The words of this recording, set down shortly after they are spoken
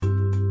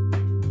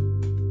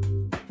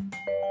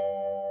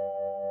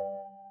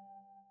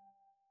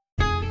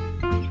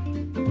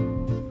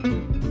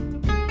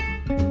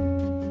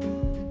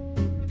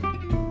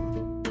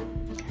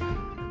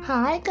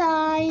Hi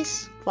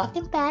guys,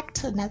 welcome back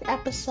to another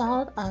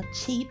episode of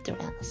Cheap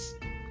Thrills.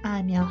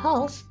 I'm your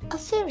host,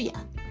 Assyria,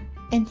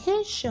 and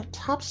here's your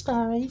top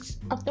stories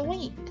of the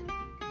week.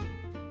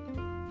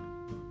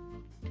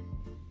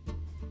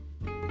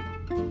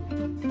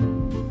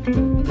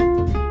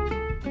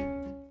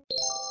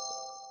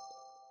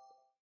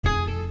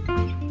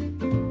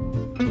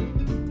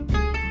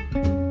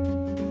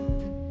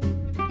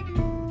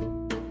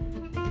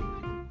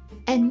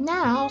 And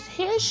now,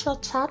 here's your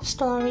top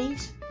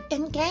stories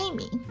in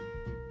gaming.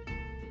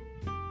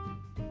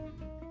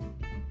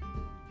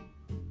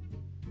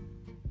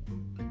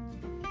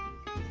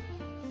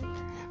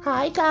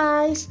 Hi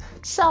guys,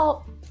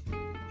 so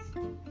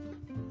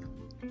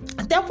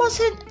there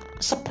was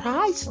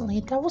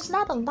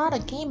not a lot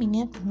of gaming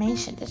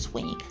information this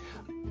week,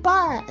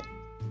 but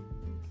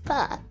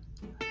there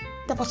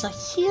was a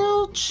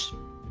huge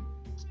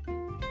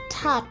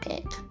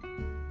topic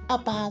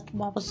about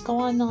what was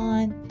going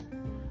on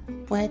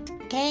with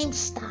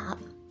GameStop.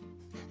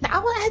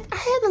 Now, I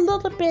had a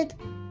little bit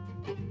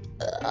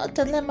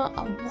dilemma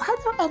on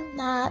whether or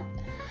not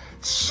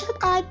should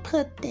I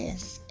put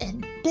this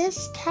in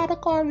this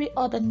category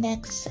or the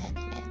next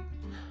segment.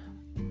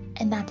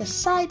 And I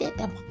decided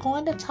that we're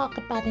going to talk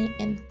about it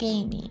in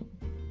gaming.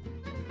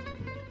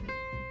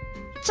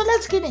 So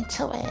let's get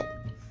into it.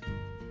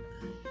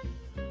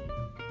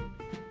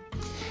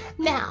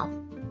 Now,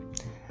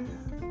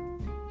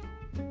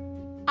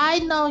 I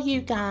know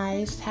you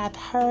guys have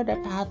heard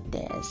about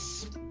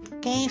this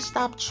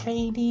GameStop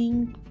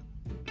trading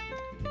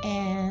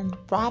and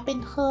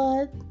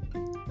Robinhood.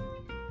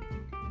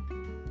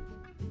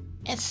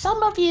 And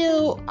some of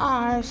you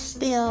are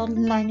still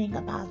learning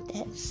about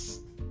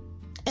this.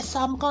 And so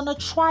I'm going to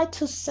try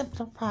to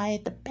simplify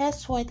it the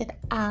best way that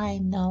I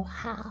know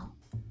how.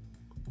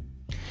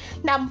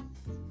 Now,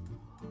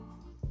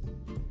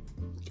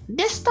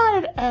 this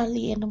started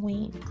early in the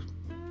week.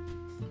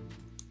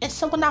 And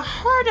so when I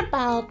heard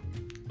about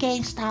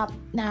GameStop,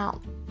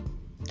 now,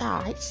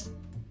 guys,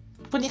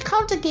 when it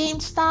comes to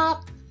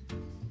GameStop,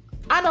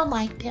 I don't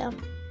like them.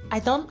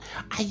 I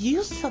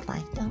used to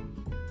like them.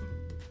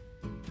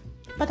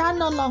 But I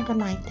no longer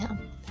like them.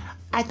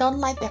 I don't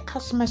like their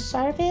customer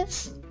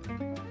service.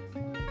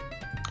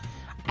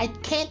 I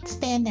can't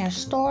stand their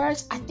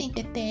stores. I think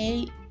that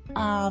they,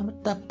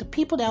 the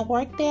people that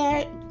work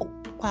there,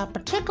 well,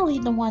 particularly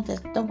the ones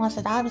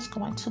that I was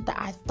going to, that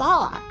I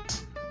thought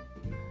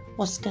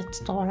was good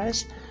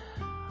stores.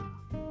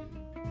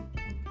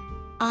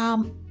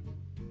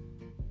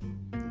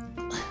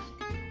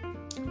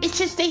 It's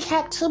just they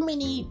had too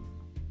many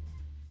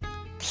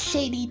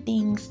shady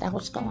things that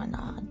was going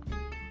on.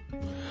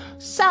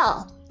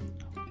 So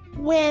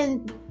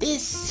when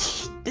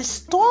this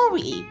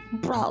story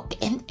broke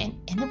and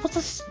it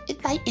was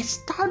it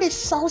started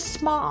so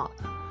small.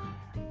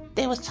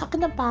 They was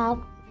talking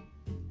about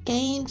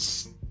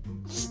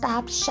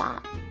GameStop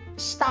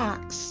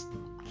stocks.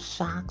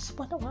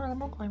 What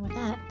am I going with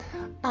that?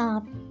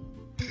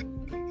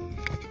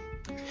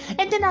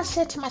 And then I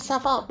said to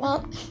myself, oh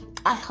well,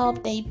 I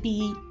hope they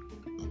be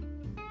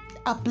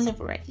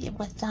obliterated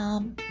with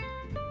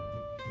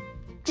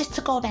just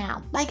to go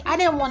down. Like, I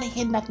didn't want to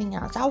hear nothing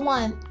else. I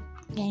want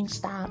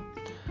GameStop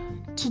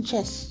to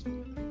just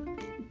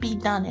be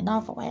done and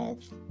over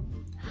with.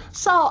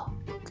 So,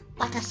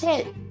 like I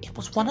said, it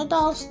was one of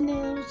those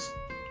news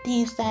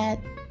things that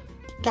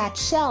got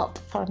shelved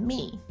for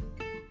me.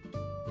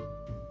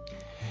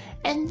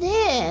 And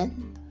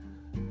then,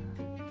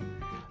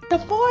 the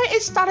more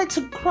it started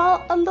to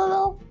grow a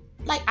little,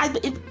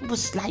 it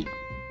was like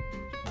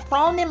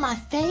thrown in my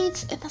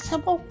face, and I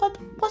said, well,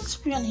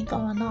 what's really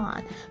going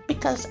on?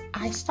 Because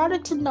I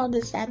started to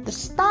notice that the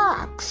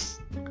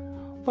stocks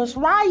was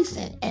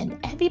rising, and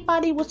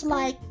everybody was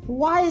like,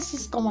 why is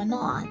this going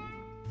on?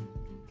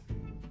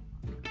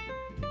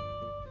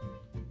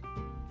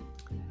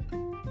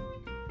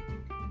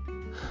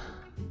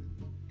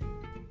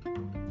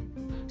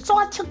 So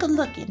I took a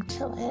look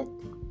into it.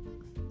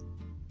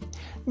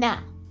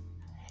 Now,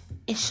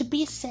 it should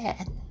be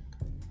said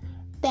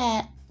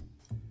that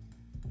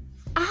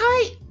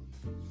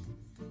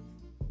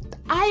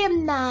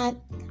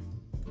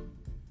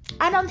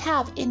I don't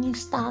have any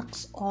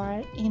stocks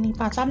or any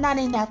bonds. I'm not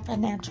in that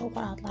financial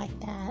world like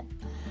that.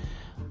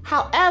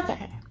 However,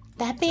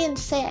 that being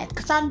said,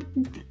 because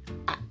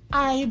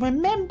I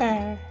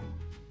remember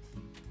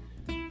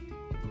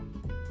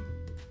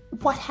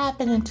what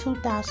happened in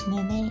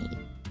 2008.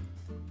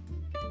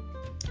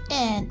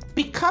 And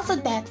because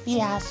of that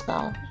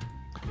fiasco,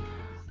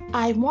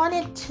 I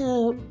wanted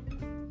to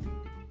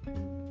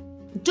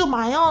do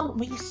my own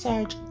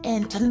research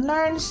and to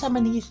learn some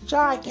of these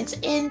jargons,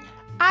 and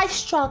I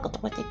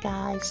struggled with it,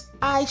 guys.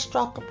 I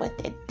struggled with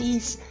it.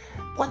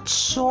 What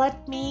short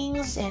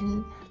means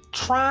and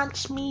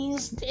tranche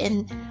means,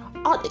 and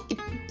all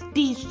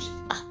these.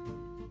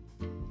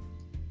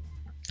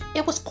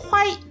 It was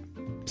quite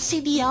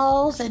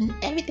CDOs and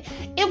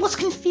everything. It was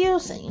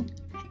confusing.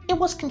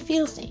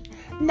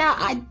 Now,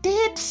 I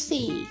did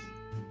see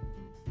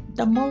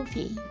the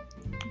movie,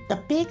 The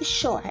Big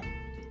Short.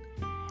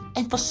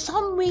 And for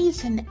some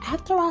reason,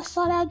 after I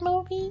saw that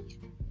movie,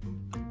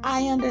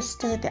 I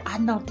understood that I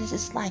know this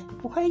is like,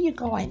 where are you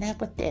going at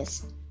with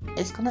this?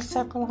 It's going to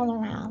circle all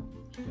around.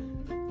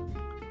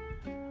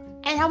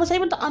 And I was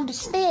able to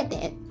understand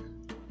it.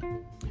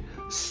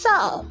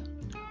 So,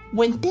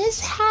 when this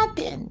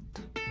happened,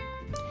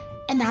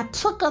 and I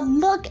took a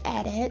look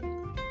at it,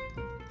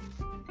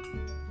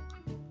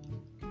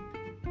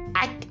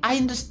 I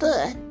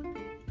understood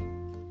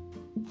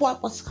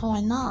what was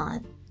going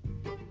on.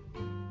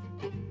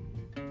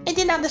 And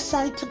then I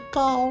decided to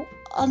go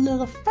a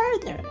little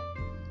further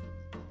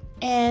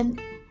and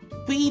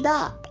read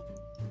up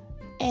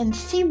and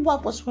see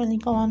what was really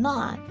going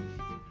on.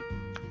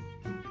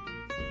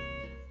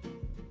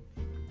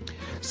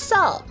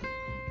 So,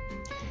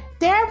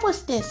 there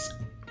was this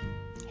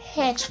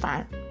hedge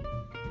fund,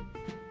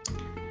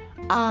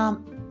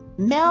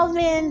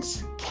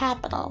 Melvin's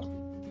Capital,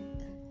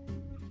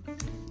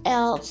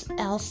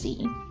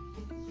 LLC.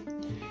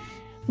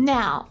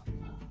 Now,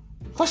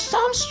 for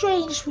some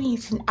strange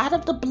reason, out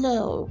of the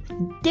blue,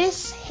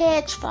 this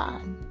hedge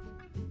fund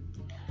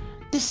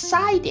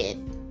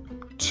decided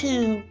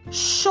to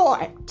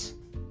short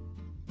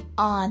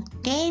on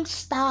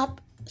GameStop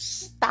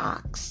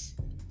stocks,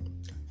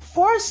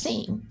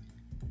 forcing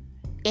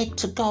it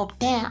to go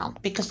down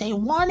because they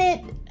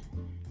wanted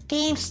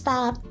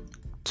GameStop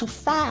to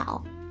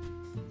file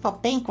for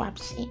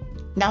bankruptcy.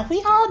 Now,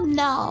 we all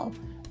know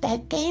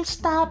that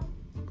GameStop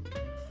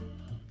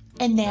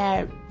and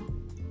their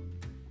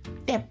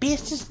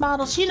business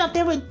models, we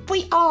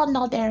all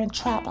know they're in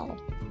trouble.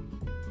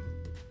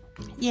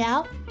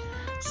 Yeah?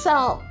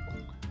 So,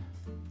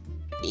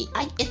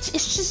 it's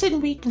just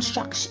in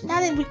reconstruction.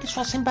 Not in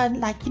reconstruction, but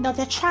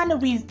they're trying to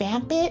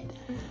revamp it.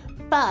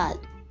 But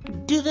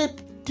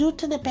due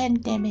to the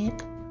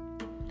pandemic,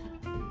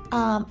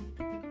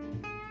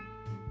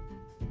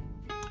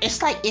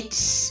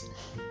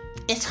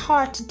 it's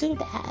hard to do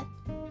that.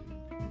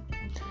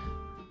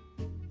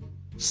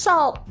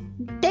 So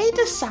they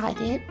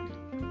decided,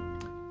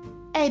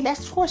 hey,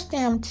 let's force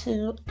them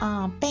to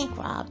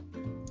bankrupt.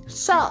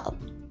 So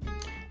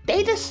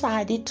they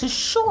decided to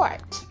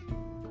short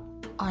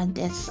on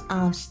this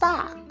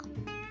stock,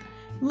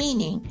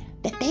 meaning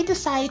that they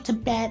decided to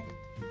bet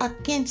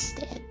against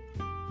it.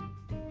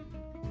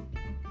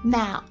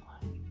 Now,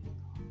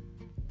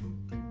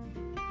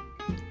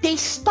 they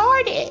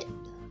started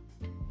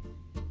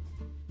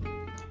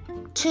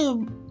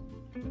to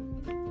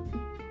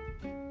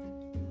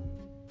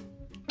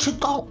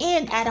go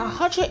in at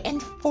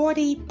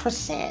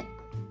 140%.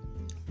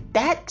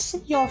 That's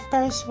your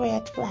first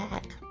red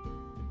flag.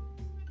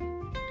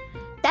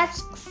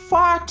 That's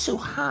far too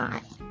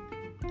high.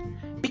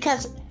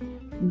 Because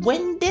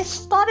when this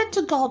started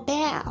to go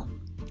down,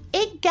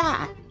 it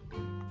got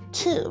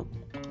to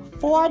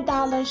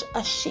 $4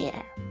 a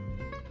share,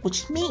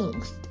 which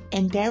means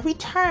in their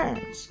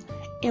returns,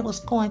 it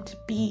was going to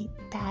be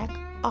back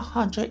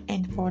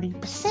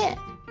 140%.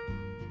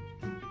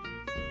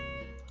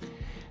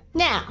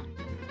 Now,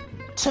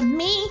 to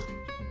me,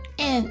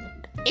 and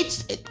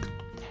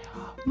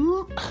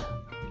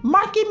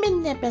market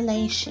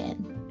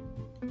manipulation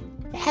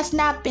has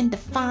not been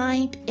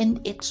defined in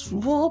its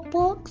rule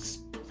books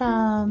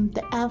from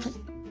the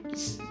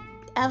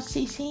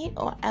FCC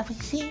or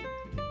FEC.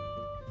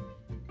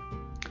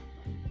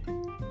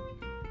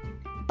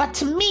 But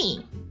to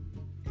me,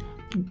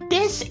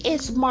 this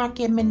is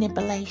market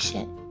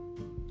manipulation,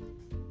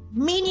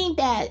 meaning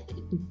that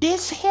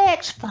this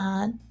hedge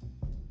fund,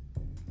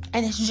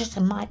 and it's just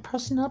in my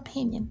personal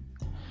opinion,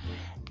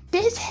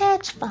 this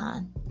hedge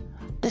fund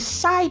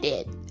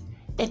decided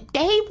that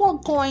they were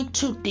going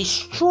to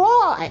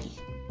destroy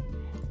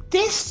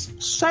this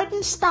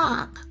certain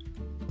stock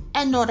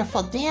in order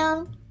for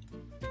them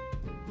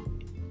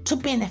to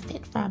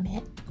benefit from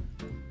it.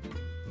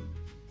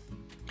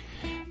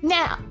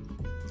 Now,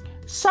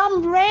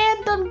 some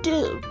random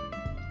dude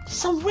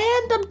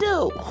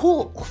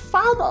who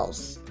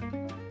follows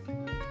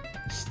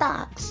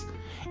stocks,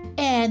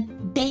 and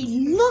they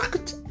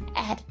looked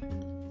at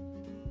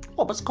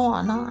what was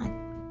going on.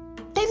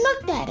 They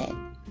looked at it,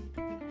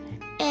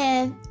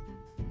 and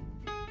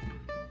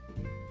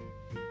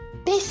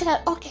they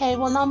said, "Okay,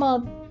 well, I'm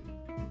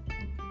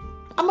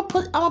gonna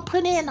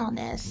put in on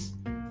this.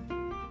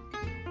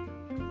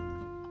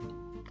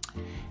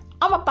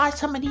 I'm gonna buy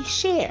some of these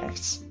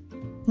shares."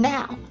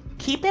 Now,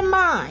 keep in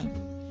mind,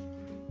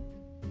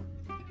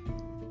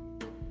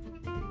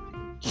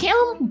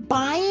 him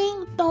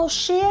buying those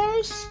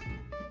shares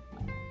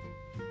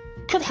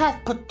could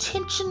have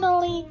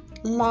potentially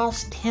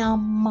lost him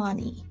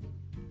money.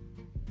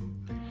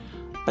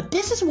 But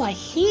this is what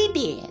he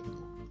did.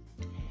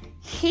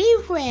 He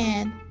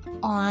ran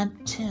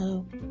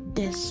onto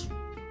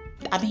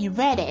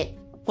Reddit,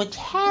 which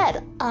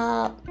had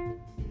a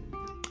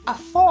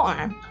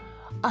forum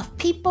of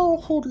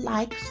people who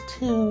likes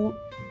to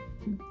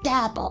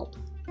dabble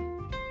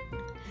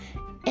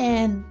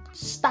in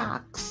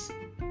stocks.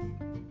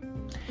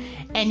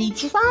 And he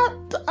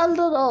dropped a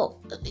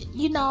little,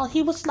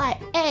 he was like,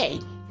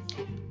 hey,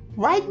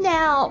 right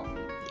now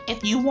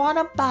if you want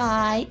to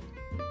buy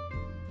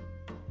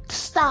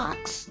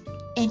stocks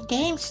in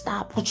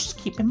GameStop, which is,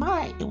 keep in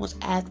mind, it was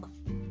at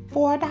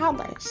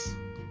 $4.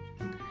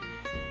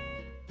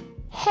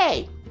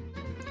 Hey,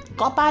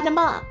 go buy them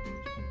up.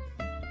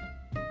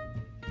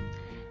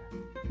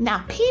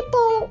 Now,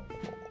 people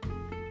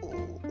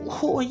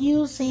who are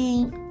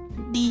using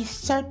these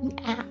certain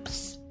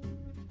apps,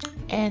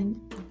 and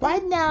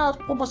right now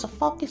what was the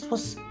focus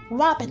was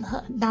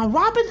Robinhood. Now,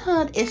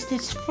 Robinhood is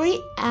this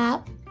free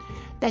app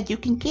that you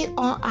can get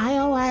on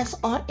iOS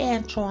or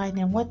Android,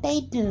 and what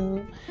they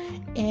do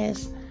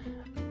is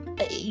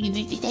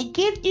they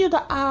give you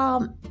the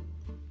I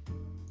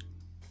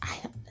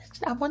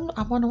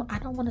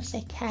don't want to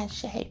say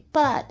cachet,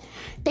 but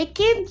they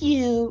give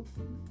you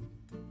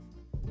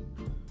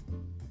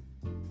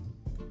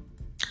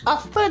a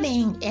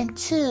footing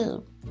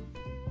into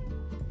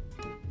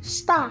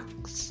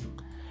stocks.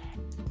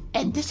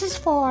 And this is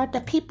for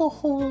the people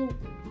who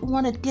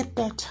want to dip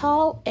their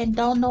toe and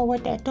don't know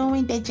what they're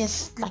doing. They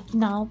just, like,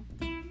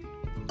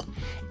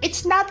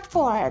 it's not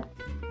for,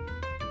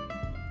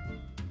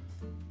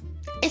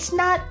 it's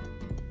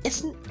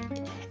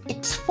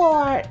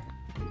for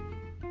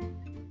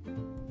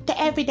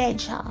the everyday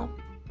job.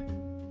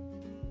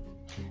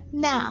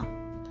 Now,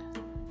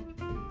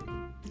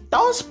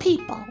 those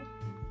people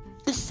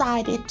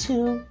decided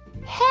to,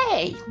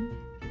 hey,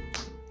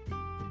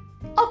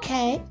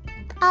 okay,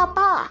 I'll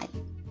buy.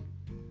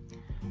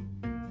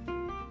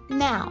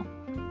 Now,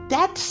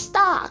 that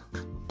stock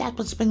that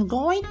was been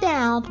going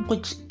down,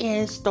 which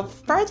is the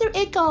further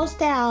it goes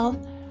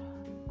down,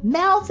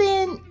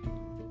 Melvin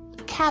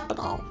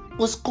Capital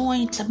was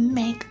going to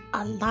make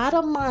a lot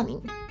of money.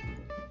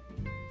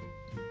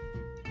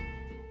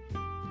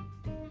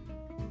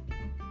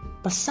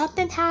 But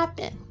something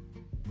happened.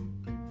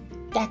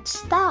 That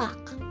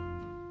stock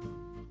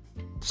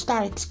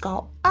started to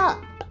go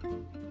up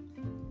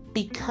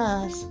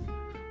because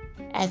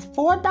at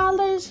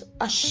 $4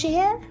 a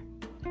share,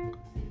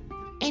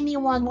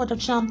 anyone would have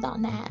jumped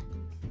on that.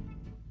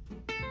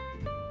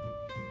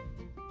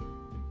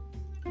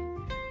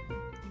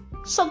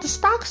 So the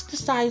stocks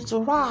decided to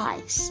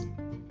rise,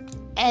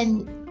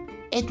 and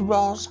it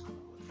rose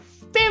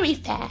very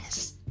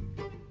fast.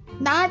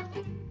 Not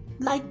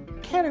like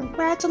kind of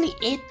gradually,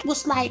 it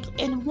was like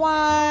in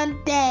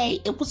one day,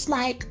 it was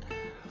like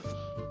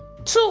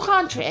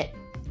 200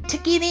 to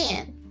get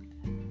in.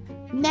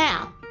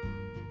 Now,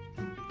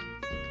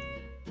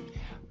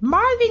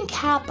 Marvin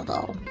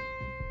Capital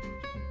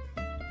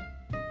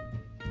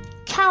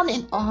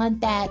counted on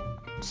that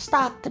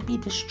stock to be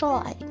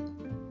destroyed.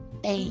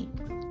 They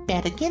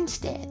bet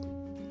against it,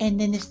 and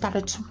then it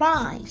started to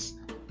rise,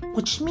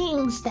 which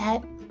means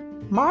that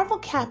Marvel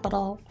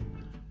Capital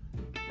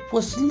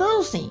was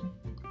losing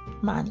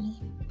money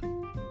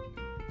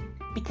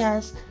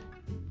because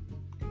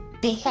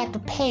they had to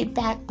pay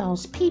back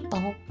those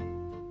people,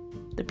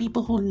 the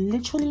people who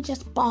literally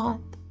just bought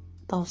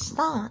those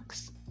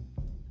stocks,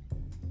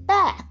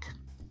 back.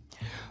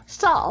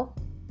 So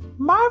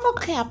Marvel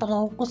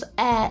Capital was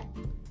at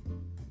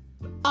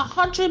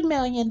 $100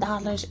 million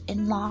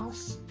in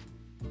loss.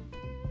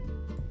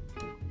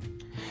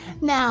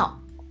 Now,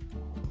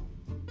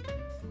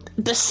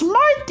 the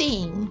smart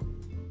thing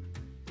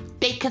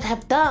they could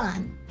have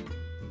done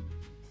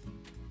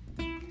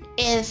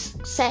is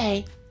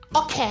say,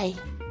 okay,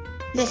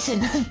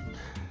 listen,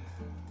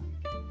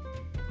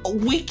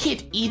 we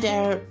could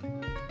either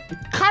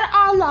cut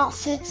our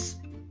losses,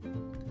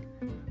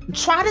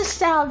 try to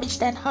salvage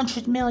that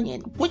 $100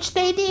 million, which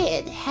they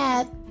did. They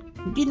had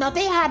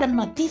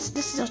a this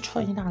is $1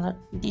 trillion,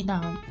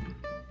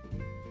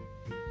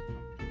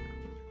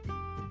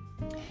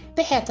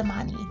 they had the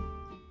money.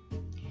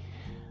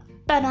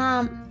 But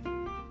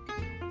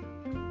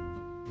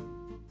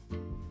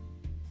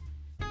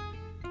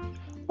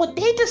what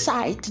they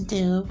decided to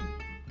do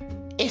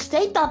is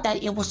they thought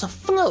that it was a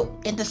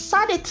fluke and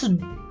decided to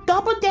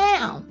double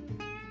down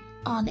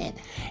on it.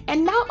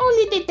 And not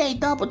only did they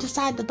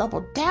decide to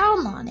double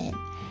down on it,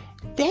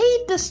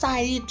 they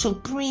decided to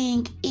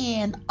bring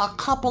in a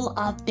couple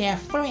of their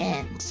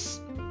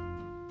friends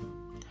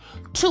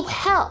to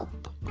help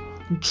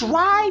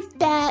drive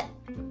that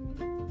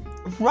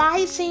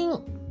rising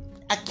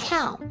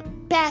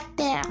account back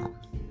down.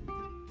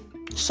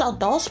 So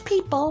those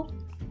people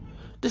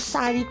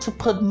decided to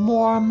put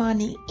more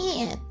money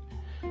in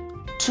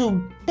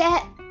to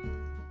bet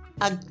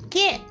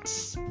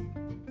against.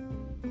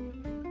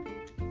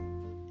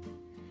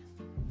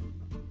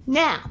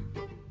 Now,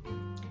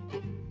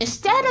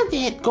 instead of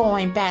it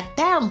going back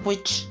down,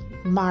 which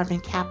Marvin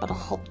Capital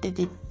hoped that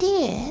it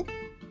did,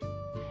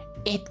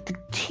 it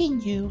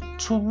continued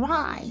to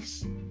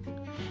rise.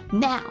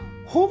 Now,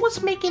 who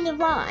was making it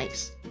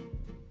rise?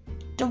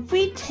 The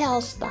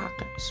retail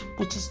stockers,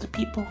 which is the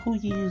people who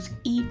use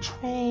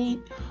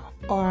E-Trade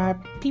or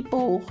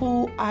people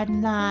who are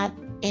not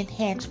in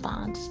hedge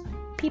funds,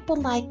 people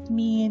like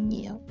me and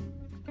you.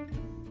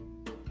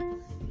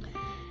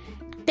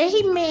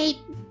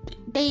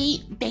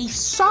 They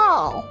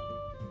saw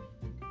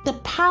the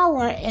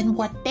power in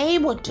what they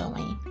were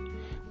doing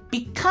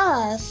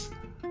because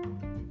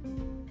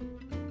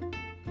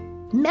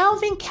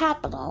Melvin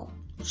Capital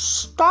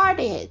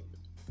started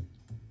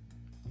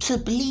to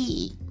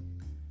bleed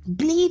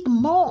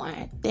more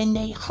than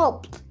they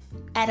hoped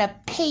at a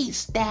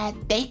pace that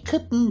they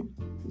couldn't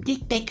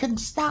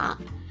stop,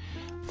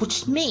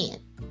 which meant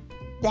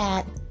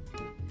that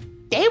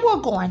they were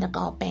going to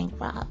go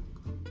bankrupt.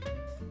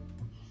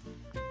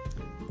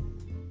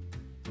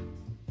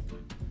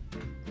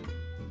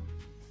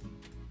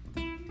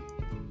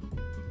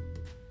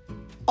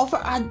 Over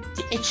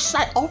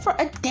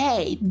a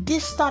day,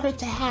 this started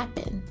to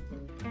happen.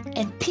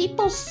 And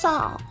people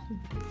saw,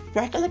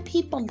 regular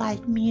people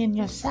like me and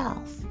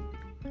yourself,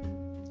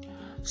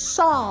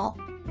 saw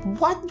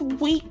what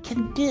we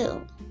can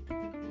do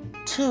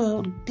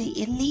to the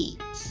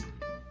elites.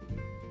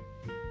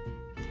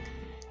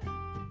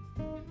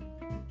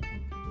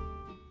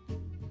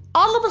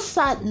 All of a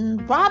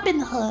sudden, Robin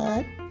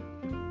Hood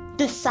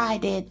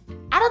decided,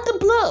 out of the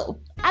blue,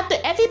 after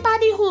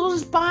everybody who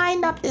was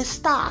buying up this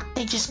stock,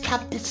 they just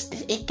kept this.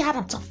 It got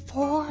up to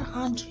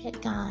 400,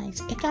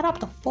 guys. It got up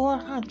to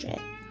 400.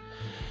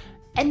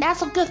 And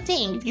that's a good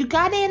thing. If you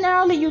got in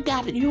early, you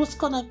was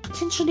gonna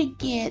potentially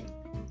get.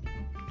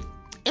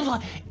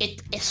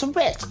 It's a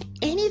risk.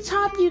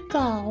 Anytime you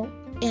go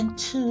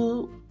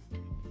into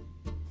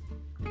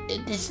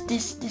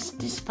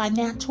this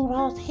financial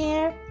world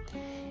here,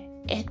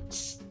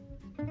 it's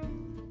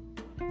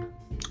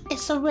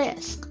a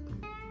risk.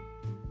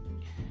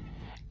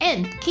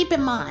 And keep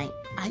in mind,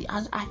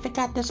 I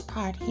forgot this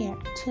part here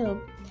too.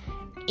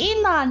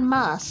 Elon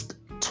Musk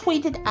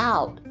tweeted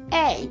out,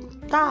 "Hey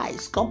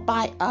guys, go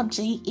buy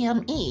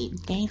GME,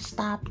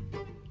 GameStop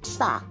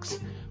stocks,"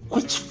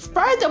 which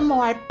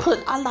furthermore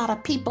put a lot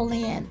of people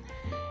in.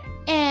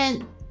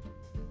 And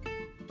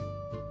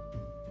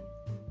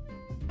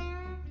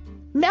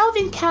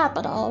Melvin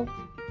Capital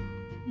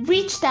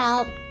reached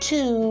out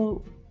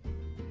to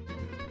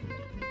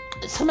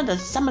some of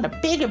the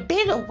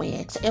bigger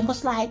wigs and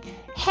was like,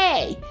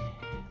 "Hey,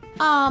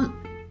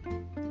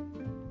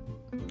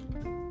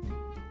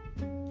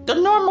 the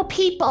normal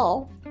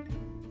people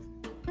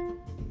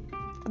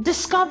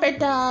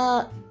discovered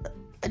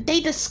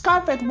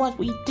what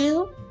we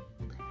do,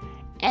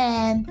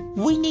 and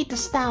we need to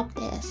stop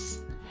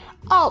this.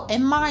 Oh,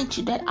 and mind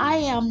you that I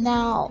am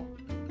now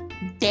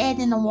dead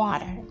in the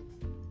water.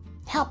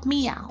 Help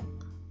me out."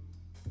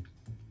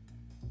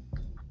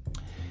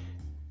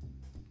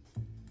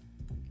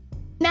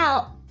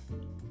 Now,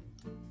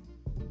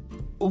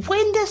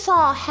 when this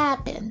all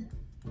happened,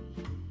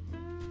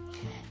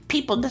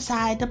 people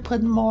decided to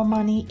put more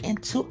money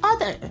into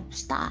other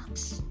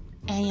stocks.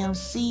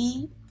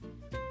 AMC,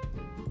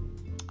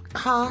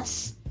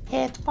 Koss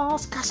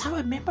headphones. Gosh, I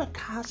remember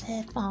Koss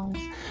headphones.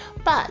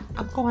 But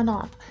I'm going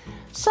off.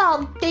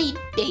 So the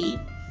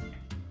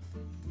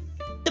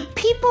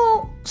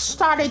people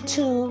started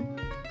to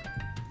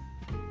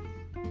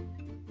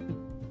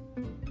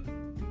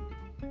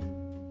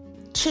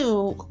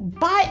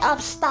buy up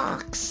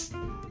stocks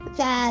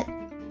that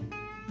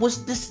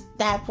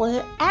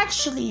were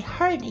actually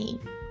hurting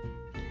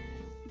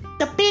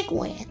the big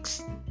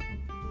wigs.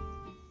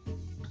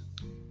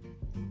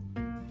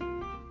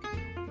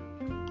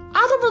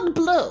 Out of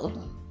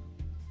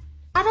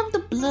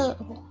the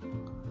blue,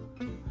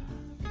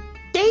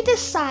 they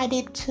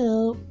decided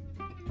to,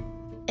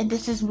 and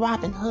this is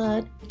Robin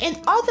Hood and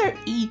other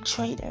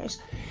e-traders,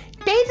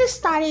 they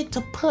decided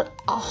to put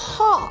a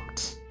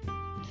halt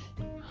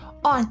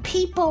on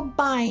people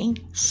buying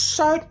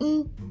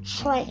certain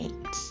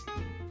trades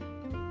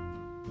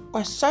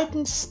or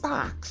certain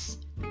stocks,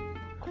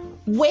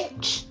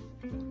 which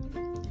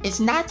is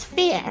not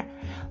fair,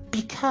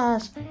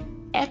 because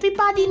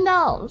everybody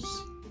knows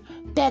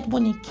that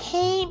when it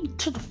came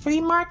to the free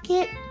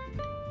market,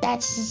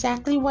 that's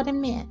exactly what it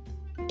meant.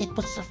 It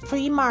was a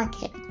free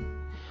market.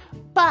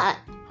 But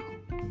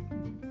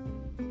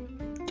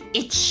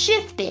it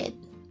shifted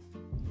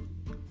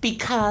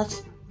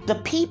because the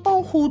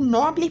people who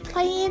normally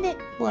play in it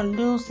were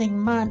losing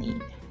money.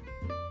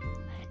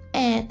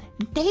 And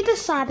they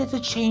decided to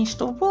change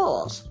the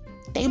rules.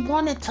 They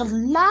wanted to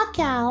lock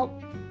out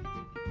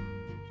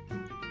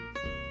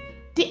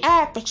the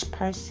average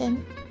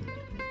person,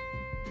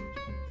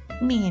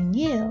 me and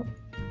you,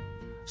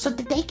 so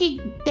that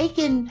they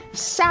can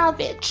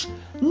salvage.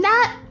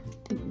 Not,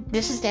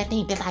 this is that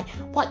thing, they're like,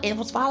 what, it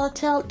was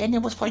volatile and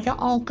it was for your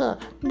own good.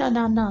 No.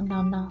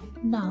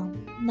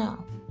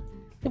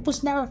 It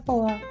was never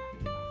for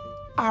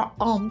our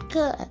own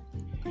good.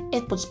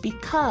 It was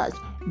because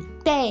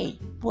they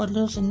were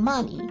losing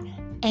money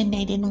and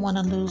they didn't want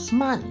to lose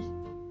money.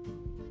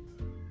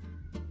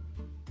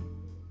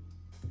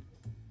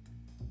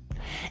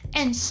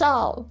 And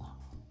so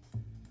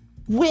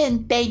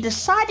when they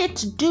decided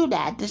to do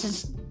that, this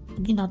is,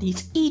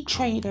 these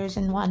e-traders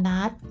and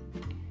whatnot,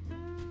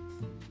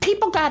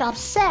 people got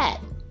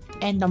upset.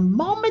 And the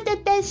moment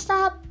that they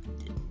stopped,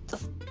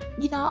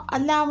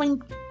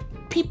 allowing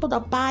people to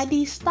buy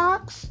these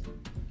stocks,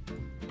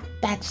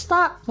 that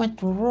stock went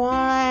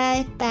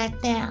right back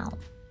down.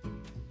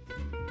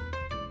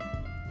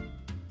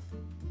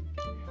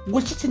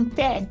 which isn't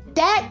fair.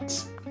 That,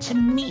 to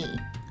me,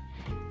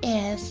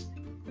 is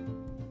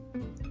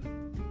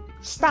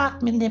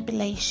stock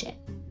manipulation.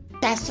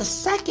 That's the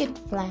second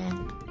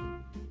flag.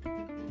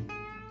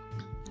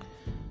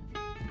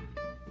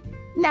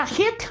 Now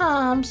here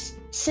comes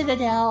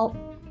Citadel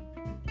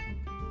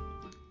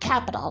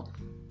Capital.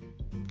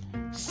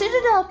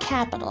 Citadel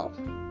Capital.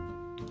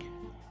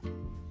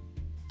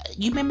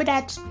 You remember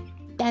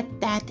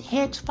that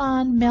hedge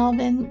fund,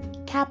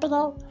 Melvin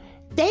Capital?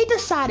 They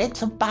decided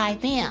to buy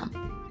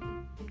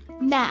them.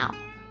 Now,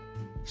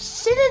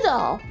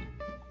 Citadel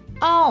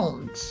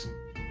owns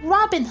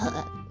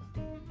Robinhood.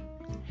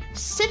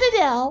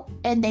 Citadel,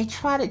 and they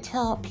try to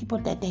tell people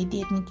that they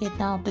didn't get,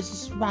 no, this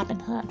is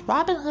Robinhood.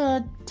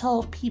 Robinhood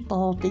told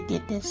people they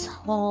did this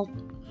whole,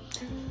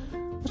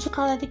 what you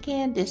call it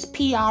again? This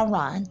PR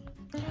run.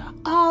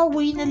 Oh,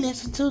 we didn't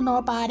listen to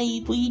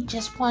nobody. We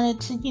just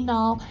wanted to,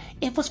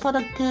 it was for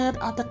the good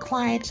of the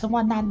clients and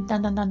whatnot.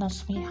 No,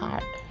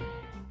 sweetheart.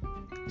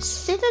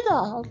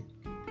 Citadel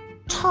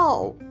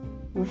told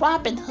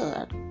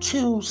Robinhood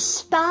to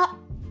stop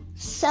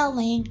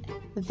selling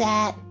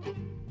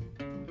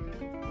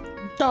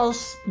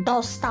those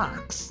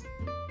stocks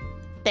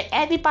that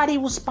everybody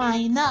was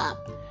buying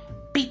up,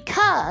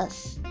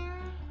 because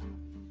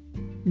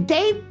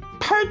they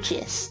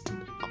purchased,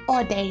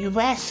 or they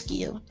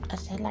rescued,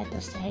 as they like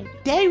to say,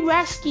 they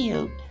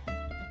rescued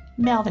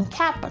Melvin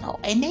Capital,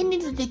 and they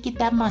needed to get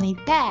that money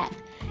back.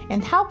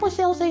 And how was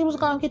they was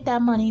going to get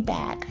that money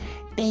back?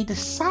 They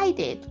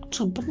decided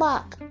to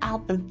block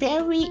out the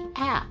very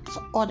apps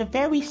or the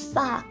very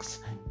stocks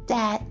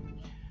that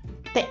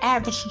the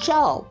average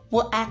Joe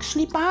were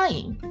actually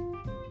buying.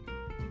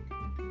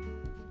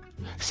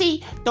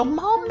 See, the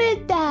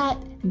moment that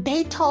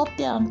they told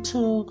them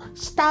to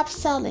stop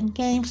selling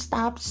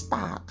GameStop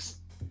stocks,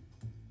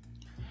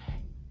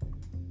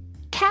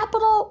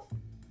 Capital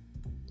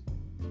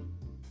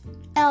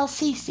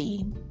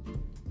LCC,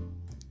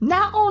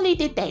 not only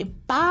did they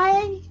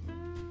buy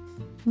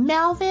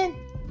Melvin,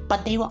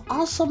 but they were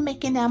also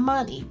making their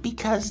money,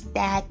 because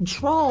that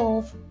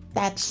drove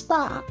that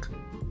stock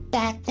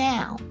back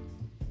down.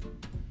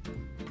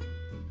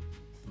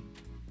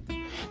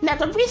 Now,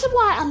 the reason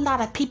why a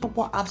lot of people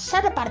were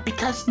upset about it,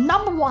 because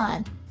number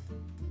one,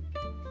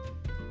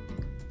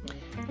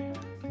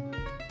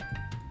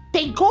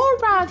 they go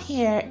around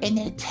here and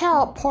they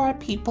tell poor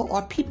people,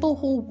 or people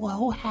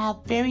who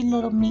have very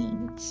little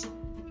means,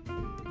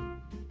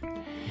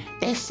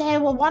 they say,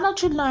 well, why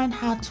don't you learn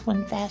how to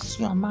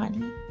invest your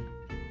money?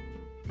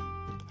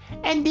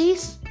 And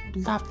these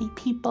lovely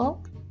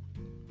people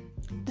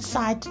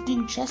decide to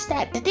do just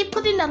that. They did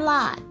put in a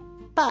lot,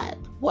 but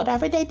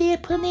whatever they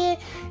did put in,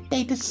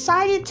 they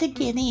decided to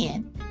get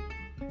in,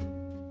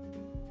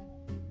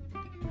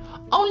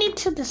 only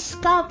to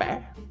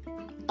discover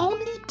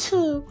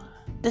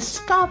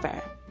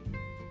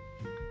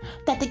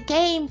that the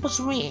game was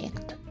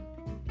rigged.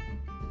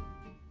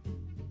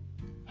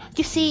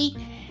 You see,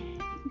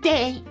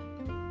 they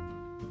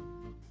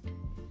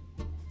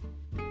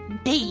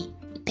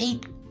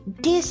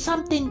did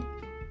something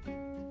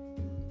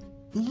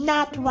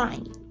not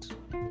right.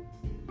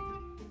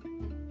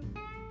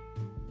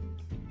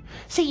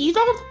 See, you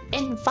don't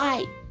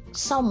invite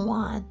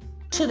someone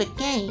to the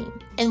game,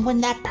 and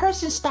when that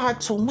person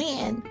starts to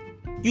win,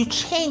 you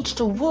change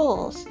the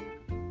rules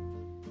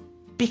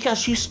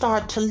because you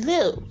start to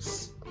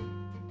lose.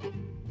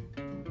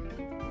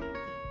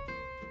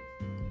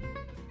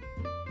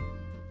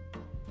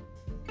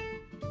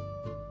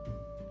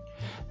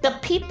 The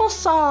people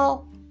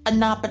saw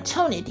an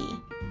opportunity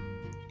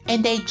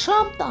and they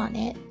jumped on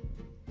it.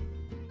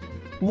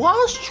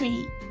 Wall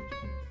Street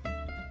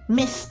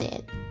missed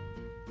it.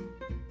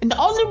 And the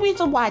only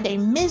reason why they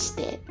missed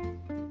it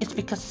is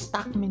because of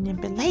stock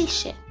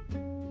manipulation.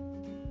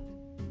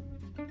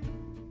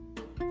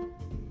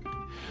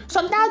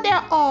 So now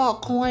they're all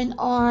going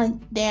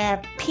on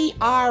their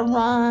PR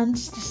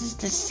runs. This is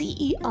the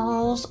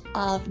CEOs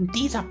of,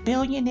 these are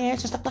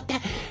billionaires and stuff like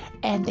that.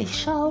 And they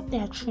showed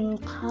their true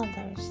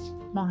colors,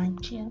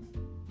 mind you.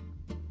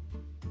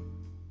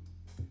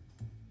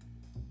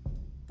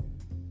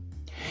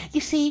 You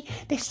see,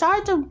 they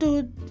started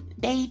to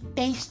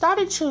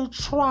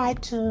try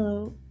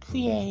to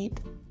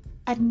create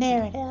a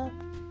narrative.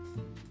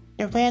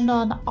 They ran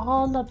on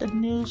all of the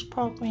news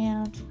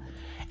programs,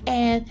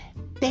 and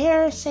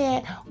they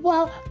said,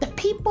 well, the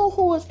people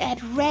who was at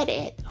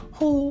Reddit,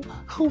 who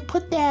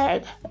put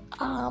their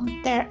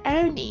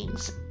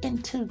earnings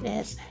into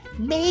this,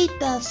 made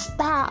the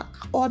stock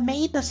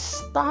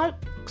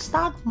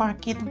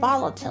market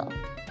volatile.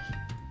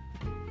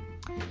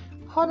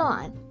 Hold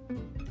on.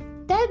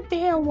 That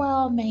very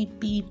well may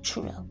be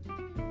true.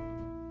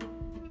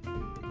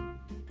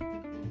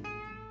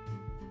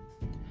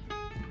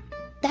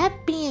 That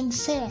being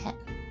said,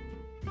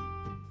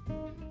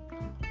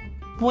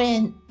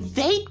 when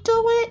they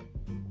do it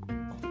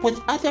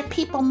with other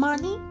people's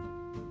money,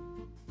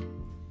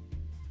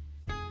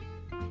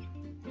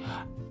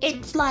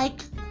 it's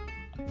like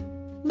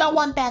no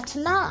one bats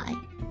an eye.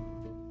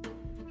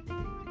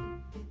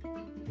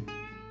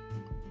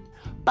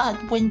 But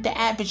when the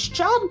average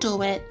Joe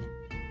do it,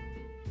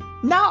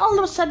 now all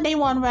of a sudden they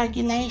want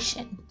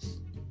regulations.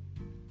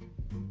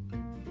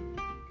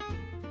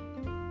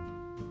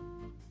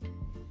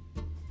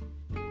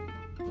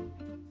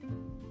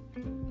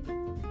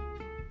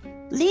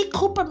 Lee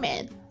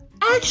Cooperman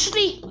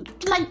actually,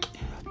 like,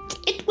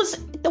 it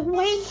was the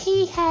way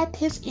he had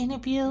his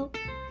interview.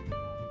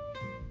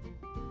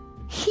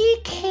 He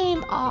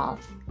came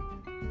off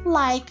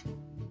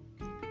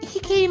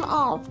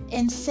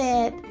and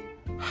said,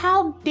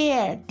 how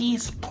dare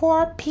these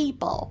poor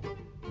people,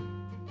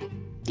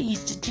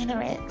 these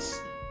degenerates.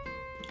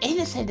 He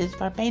didn't say this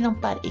verbatim,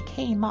 but it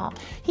came off.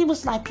 He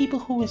was like, people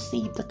who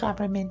received the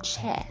government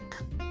check.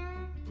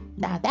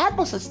 Now that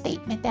was a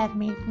statement that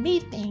made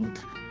me think,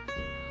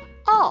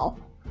 oh,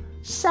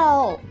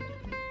 so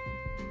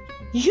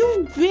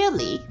you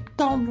really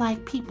don't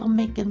like people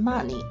making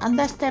money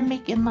unless they're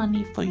making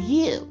money for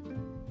you.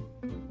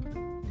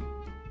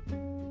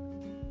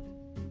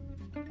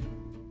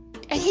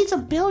 And he's a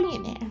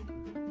billionaire.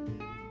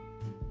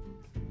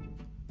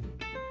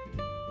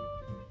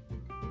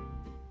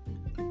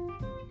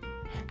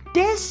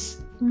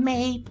 This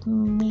made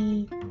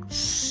me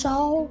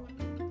so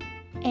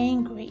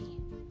angry.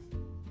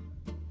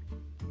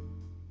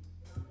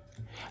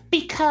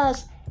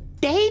 Because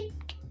they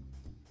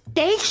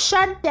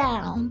shut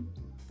down,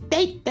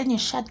 they didn't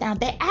shut down,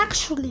 they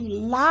actually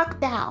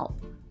locked out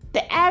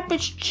the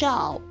average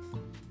Joe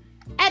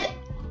at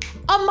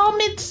a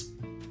moment's,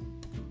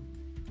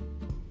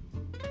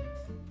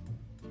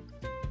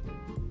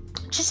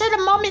 she said, a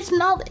moment's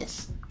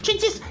notice. They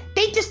just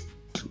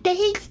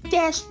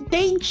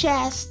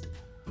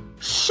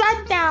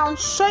shut down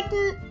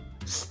certain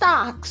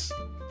stocks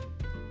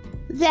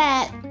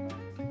that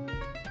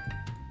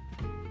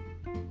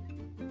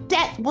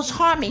was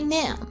harming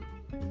them,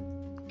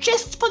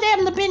 just for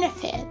them to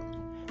benefit.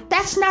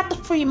 That's not the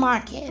free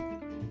market.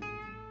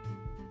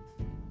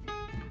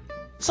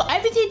 So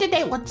everything that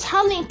they were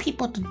telling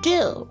people to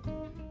do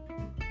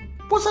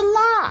was a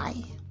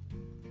lie.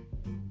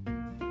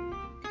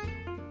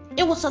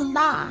 It was a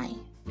lie.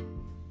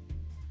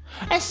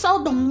 And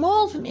so the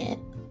movement,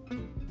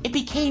 it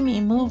became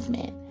a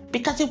movement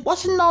because it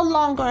wasn't no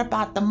longer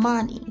about the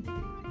money.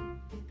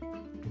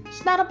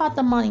 It's not about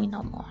the money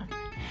no more.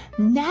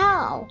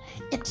 Now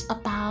it's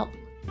about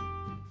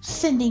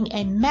sending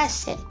a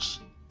message.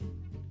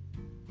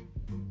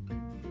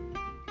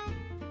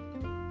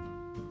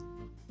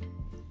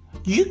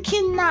 You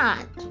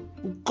cannot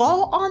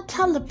go on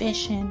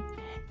television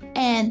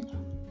and,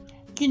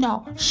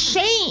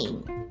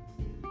 shame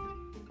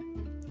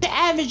the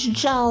average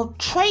Joe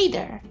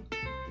trader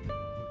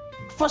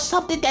for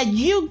something that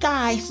you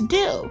guys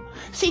do.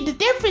 See, the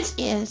difference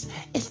is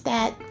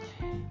that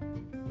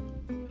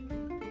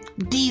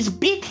these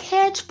big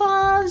hedge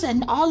funds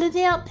and all of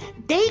them,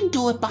 they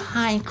do it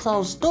behind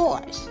closed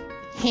doors.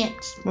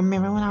 Hence,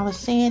 remember when I was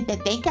saying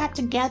that they got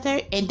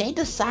together and they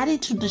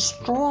decided to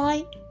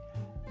destroy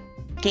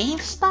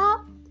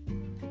GameStop?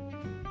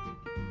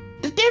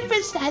 The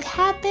difference that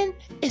happened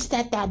is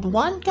that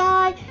one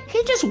guy,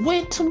 he just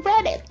went to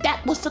Reddit.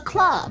 That was the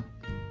club.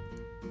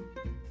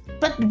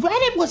 But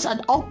Reddit was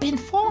an open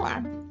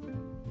forum.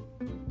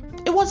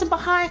 It wasn't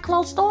behind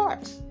closed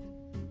doors.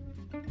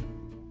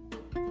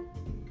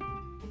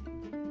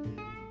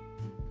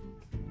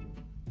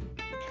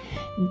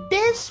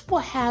 This will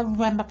have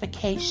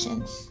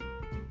ramifications.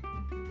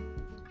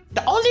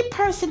 The only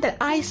person that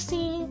I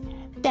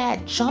seen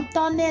that jumped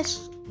on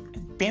this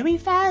very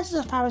fast,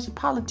 as far as a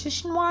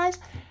politician wise,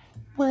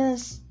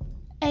 was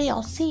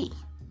AOC.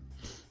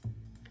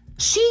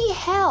 She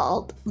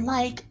held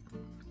like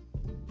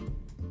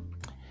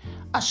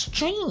a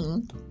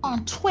stream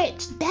on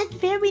Twitch that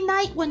very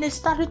night when it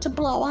started to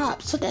blow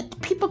up, so that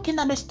people can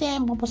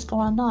understand what was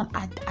going on.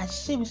 I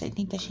seriously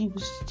think that she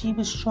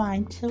was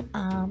trying to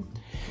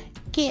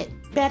get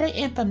better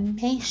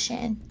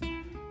information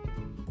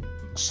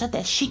so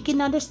that she can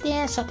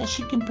understand, so that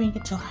she can bring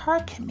it to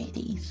her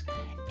committees,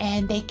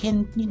 and they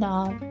can,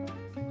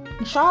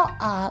 draw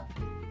up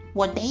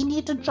what they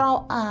need to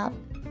draw up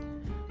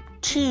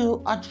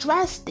to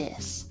address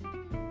this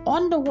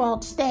on the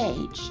world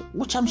stage,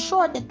 which I'm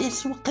sure that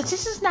because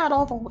this is not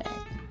over with.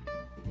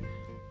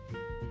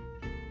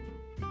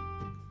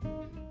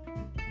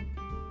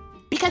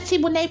 Because see,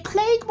 when they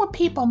played with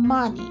people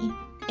money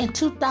in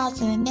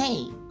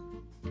 2008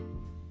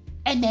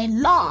 and they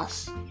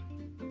lost,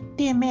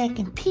 the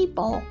American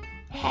people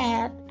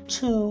had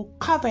to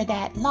cover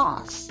that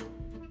loss.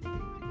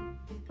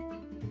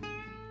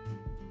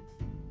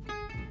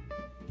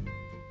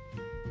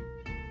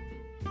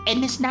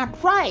 And it's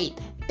not right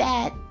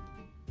that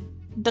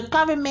the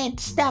government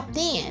stepped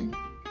in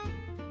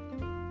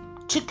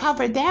to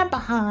cover their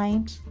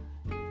behinds,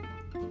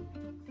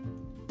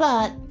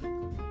 but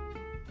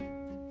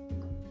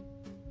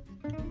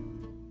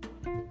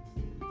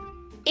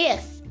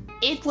if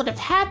it would have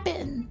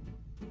happened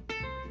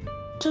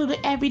to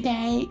the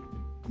everyday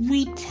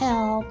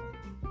retail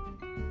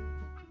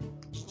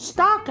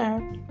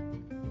stalker,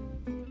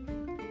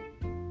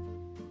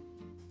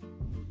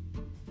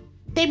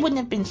 they wouldn't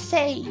have been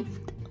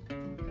saved.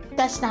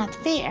 That's not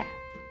fair.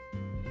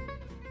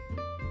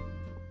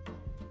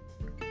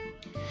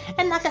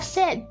 And like I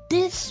said,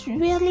 this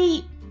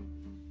really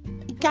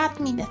got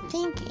me to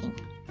thinking,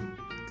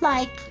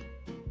 like,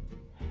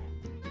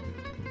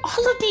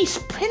 all of these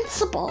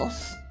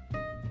principles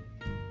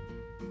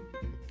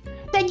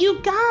that you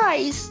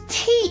guys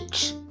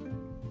teach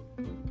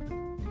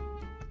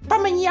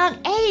from a young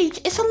age,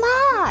 it's a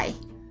lie.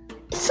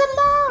 It's a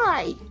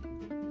lie.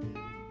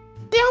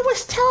 They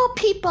always tell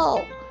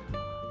people,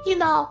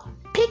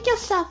 pick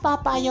yourself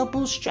up by your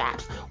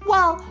bootstraps.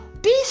 Well,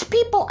 these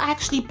people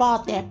actually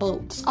bought their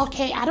boots,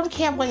 okay? I don't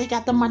care where they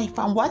got the money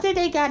from. Whether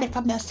they got it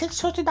from their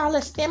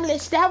 $600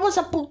 stimulus, that was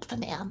a boot for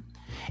them.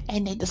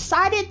 And they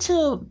decided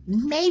to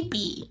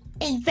maybe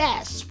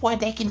invest where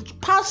they can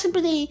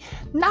possibly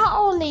not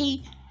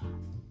only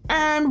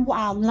earn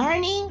while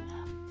learning,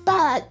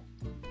 but,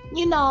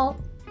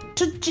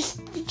 to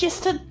just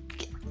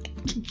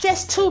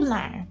to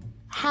learn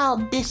how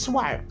this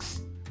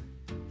works.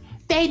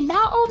 They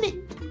not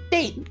only,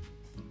 the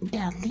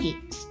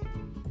elites,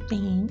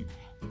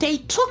 they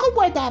took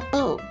away that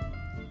boot,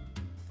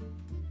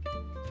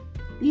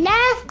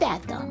 laughed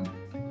at them,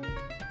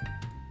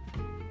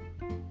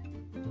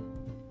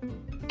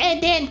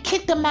 and then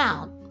kicked them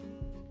out.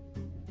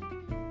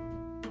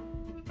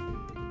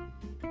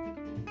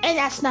 And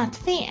that's not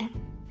fair.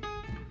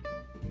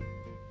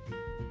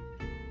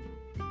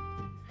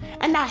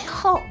 And I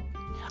hope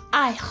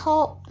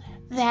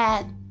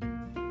that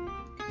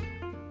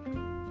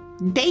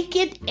they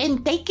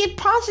get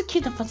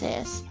prosecuted for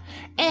this.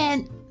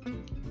 And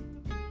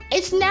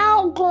it's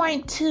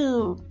going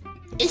to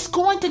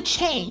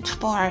change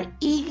for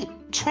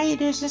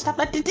e-traders and stuff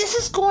like that. This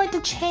is going to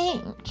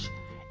change.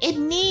 It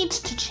needs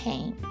to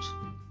change.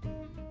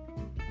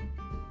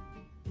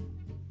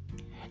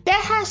 There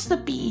has to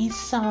be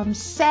some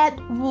set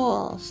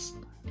rules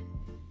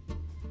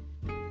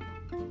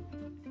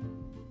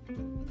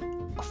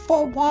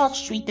for Wall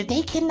Street that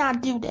they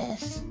cannot do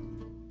this.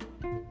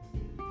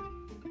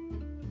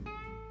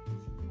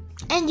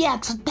 And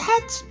yeah, so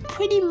that's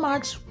pretty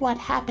much what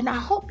happened. I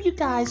hope you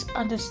guys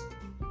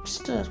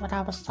understood what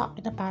I was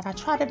talking about. I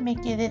try to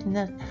make it in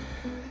a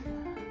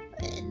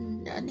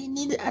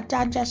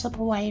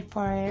digestible way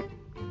for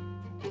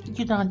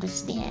you to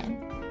understand.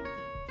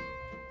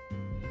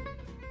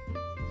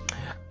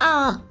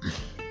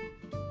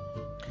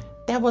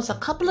 There was a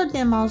couple of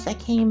demos that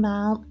came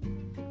out.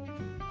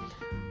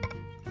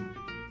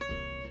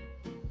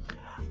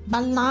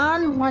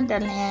 Balan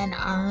Wonderland,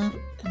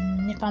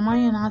 if I'm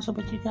being honest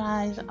with you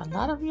guys, a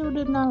lot of you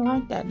did not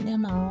like that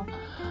demo.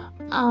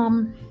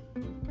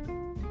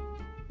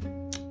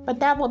 But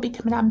that will be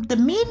coming out. The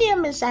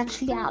Medium is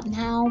actually out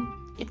now.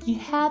 If you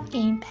have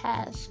Game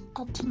Pass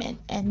Ultimate,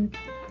 and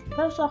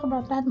let's talk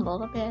about that a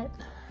little bit.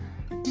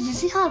 Did you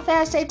see how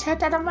fast they turned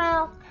that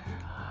around?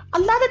 A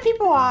lot of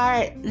people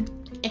are,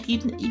 if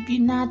you're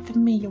not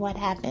familiar what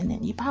happened,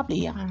 and you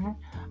probably are,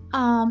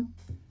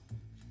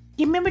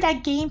 you remember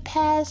that Game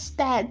Pass,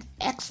 that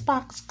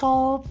Xbox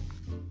Gold,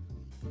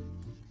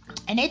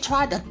 and they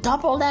tried to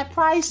double that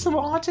price to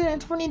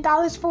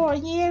 $120 for a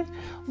year?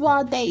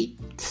 Well, they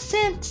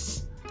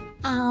since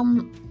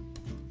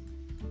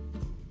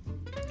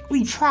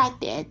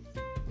retracted.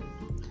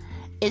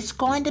 It's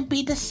going to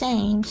be the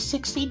same,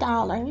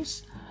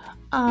 $60.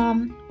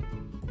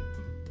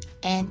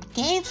 And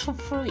games for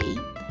free,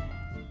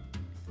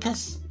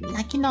 because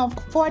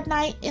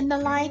Fortnite and the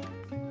like,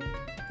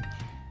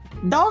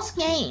 those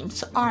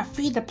games are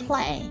free to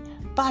play,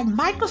 but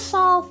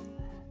Microsoft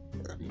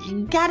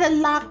got it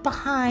locked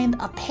behind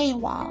a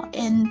paywall,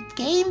 and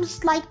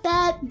games like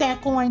that, they're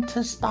going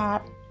to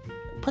start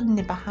putting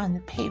it behind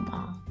the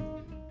paywall,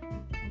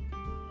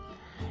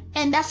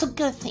 and that's a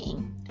good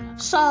thing.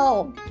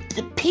 So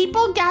the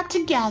people got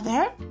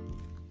together,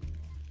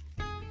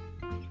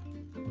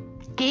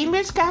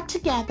 gamers got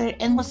together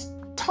and was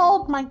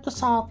told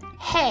Microsoft,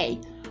 hey,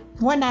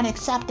 we're not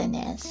accepting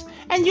this.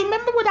 And you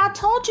remember what I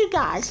told you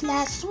guys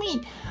last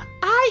week?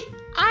 I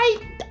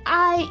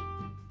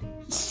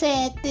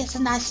said this,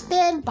 and I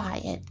stand by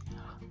it.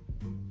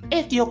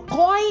 If you're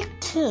going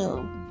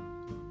to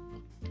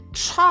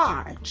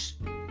charge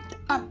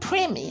a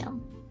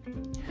premium,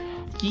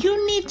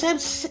 you need to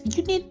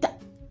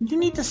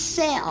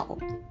sell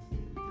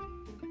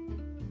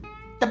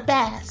the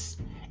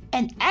best.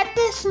 And at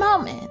this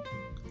moment,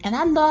 and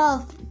I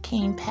love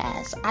Game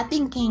Pass. I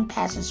think Game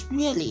Pass is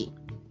really,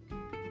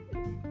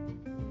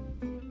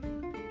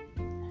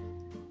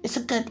 it's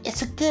a good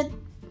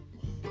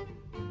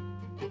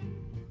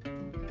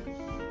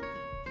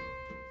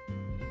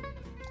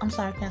I'm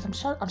sorry guys, I'm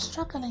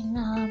struggling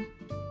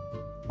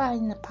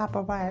finding the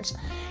proper words.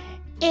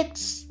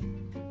 It's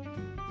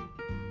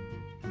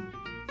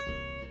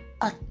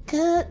a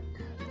good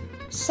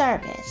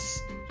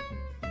service.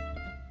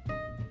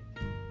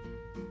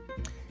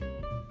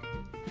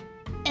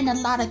 In a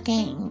lot of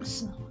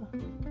games.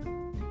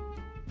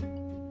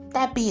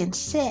 That being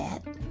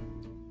said,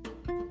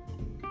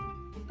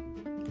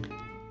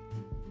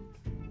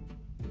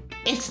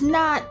 it's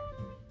not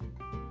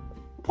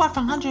worth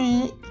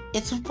 100.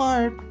 It's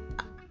for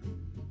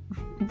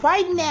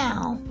right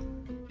now.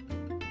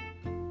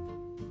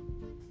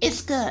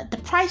 It's good. The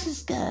price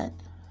is good.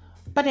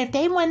 But if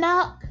they went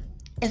up,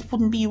 it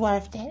wouldn't be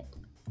worth it.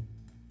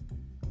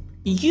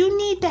 You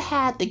need to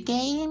have the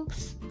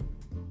games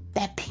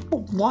that people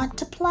want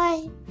to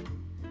play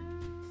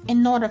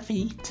in order for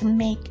you to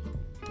make,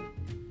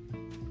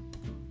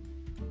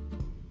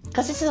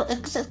 because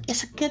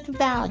it's a good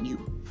value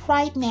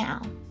right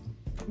now.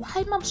 Why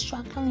am I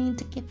struggling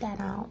to get that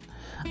out?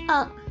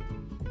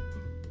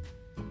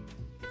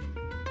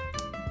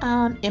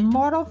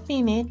 Immortal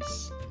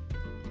Phoenix,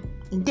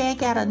 they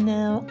got a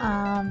new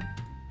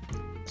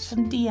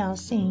some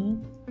DLC.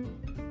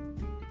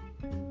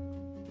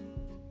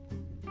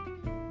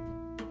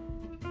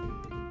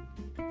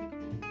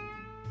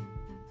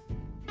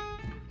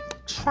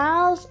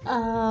 Trials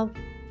of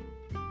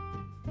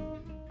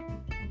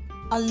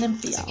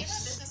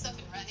Olympios.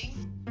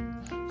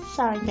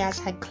 Sorry guys,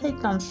 I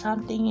clicked on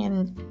something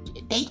and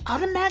they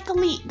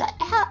automatically,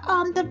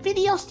 the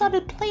video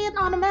started playing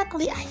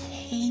automatically. I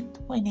hate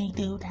when they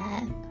do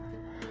that.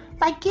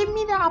 Like, give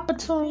me the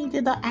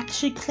opportunity to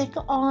actually click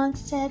on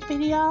said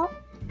video.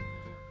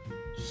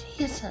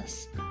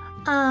 Jesus.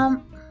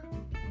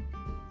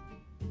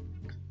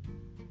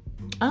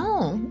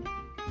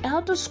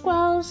 Elder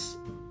Scrolls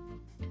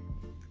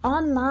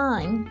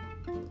Online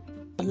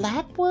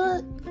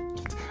Blackwood.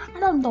 I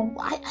don't know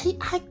why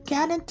I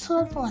got into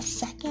it for a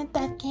second.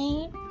 That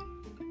game,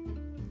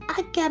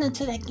 I got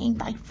into that game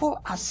like for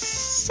a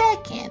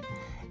second,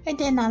 and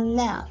then I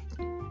left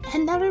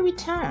and never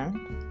returned.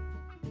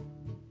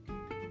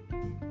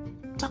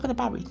 Talking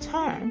about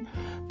return,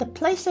 the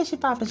PlayStation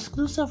 5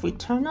 exclusive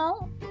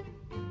Returnal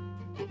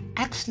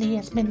actually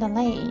has been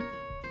delayed,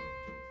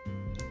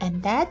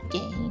 and that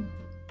game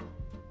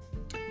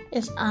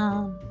is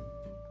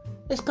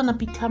it's gonna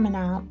be coming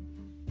out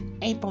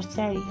April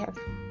 30th,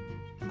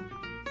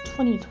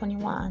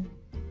 2021.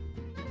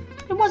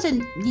 It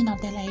wasn't,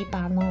 delayed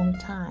by a long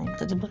time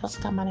because it was supposed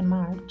to come out in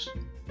March.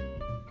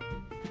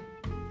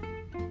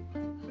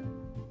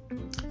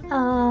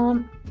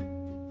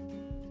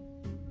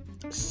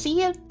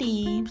 Sea of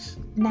Thieves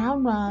now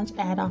runs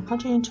at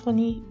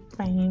 120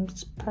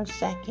 frames per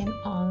second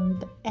on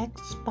the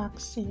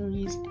Xbox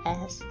Series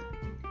S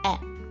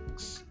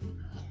X.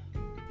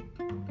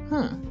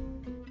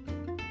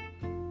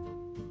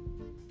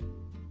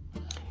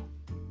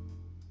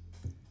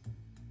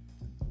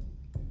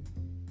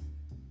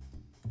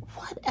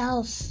 What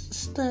else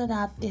stood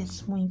out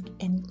this week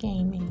in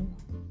gaming?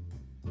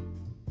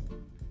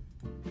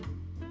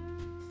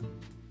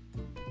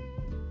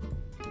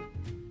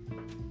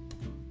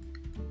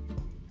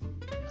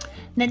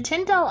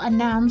 Nintendo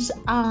announced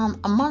a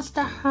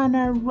Monster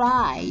Hunter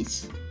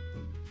Rise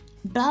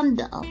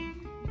bundle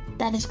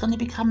that is going to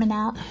be coming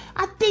out.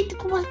 I think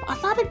a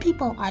lot of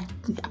people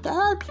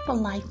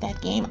like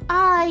that game.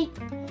 I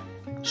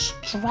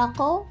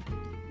struggle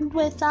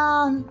with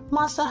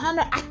Monster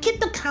Hunter. I get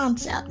the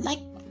concept.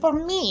 Like, for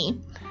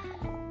me,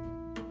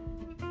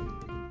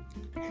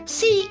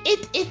 see,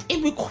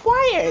 it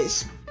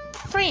requires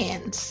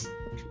friends,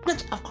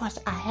 which of course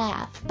I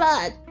have,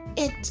 but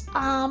it's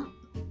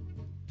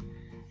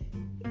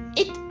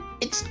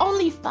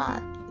only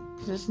fun,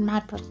 this is my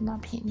personal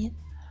opinion,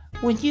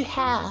 when you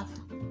have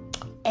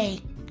a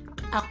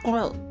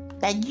group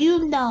that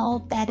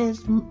that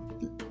is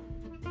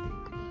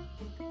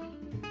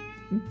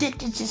that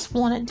just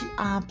want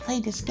to play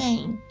this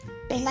game.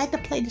 They like to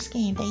play this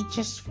game.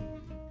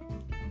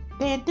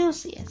 They're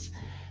enthusiasts.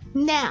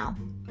 Now,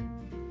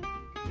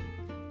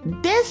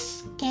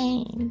 this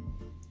game,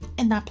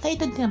 and I played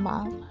the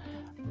demo.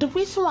 The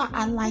reason why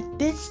I like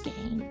this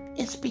game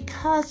is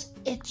because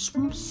it's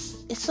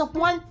of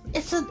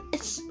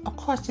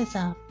course it's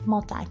a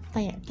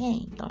multiplayer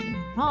game, don't get me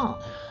wrong,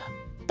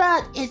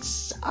 but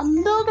it's a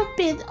little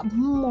bit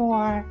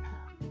more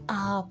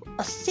of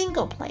a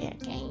single player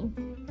game.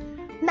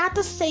 Not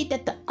to say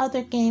that the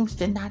other games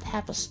did not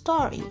have a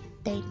story,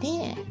 they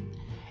did.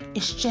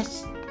 It's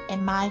just,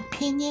 in my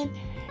opinion,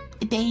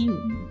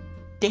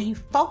 they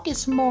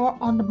focus more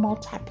on the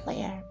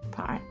multiplayer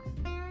part.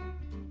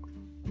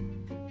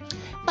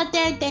 But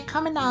they're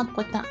coming out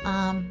with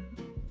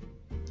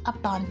a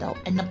bundle,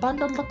 and the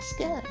bundle looks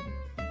good.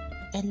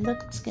 It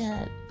looks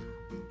good,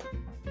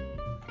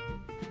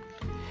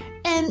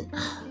 and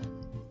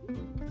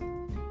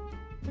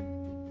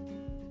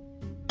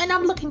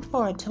I'm looking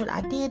forward to it.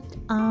 I did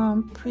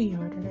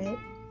pre-order it.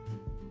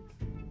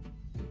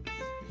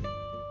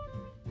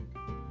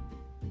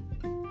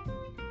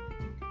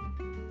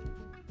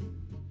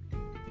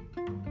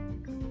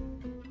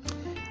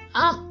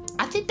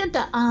 I think that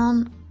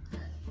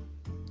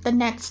the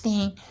next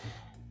thing,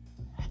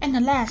 and the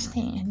last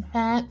thing, in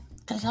fact,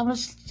 because I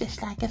was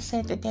just, like I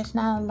said, that there's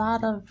not a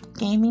lot of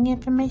gaming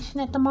information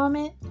at the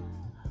moment.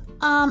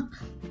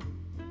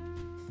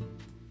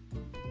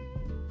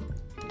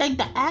 Like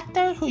the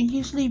actor who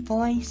usually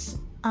voice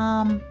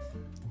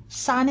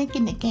Sonic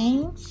in the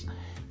games,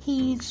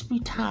 he's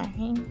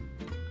retiring,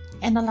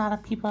 and a lot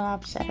of people are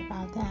upset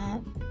about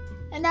that,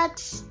 and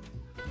that's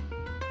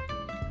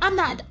I'm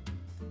not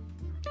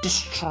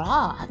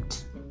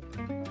distraught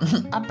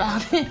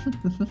about it.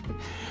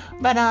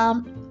 But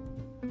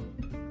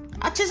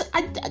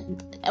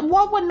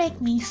what would make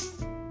me,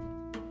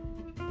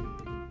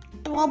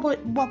 what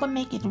would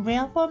make it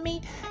real for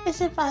me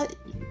is if I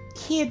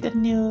hear the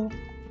new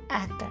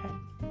actor.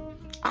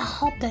 I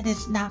hope that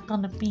it's not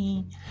gonna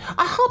be.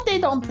 I hope they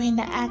don't bring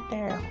the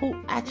actor who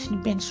actually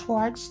Ben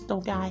Schwartz, the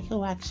guy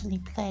who actually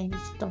plays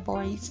the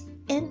voice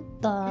in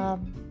the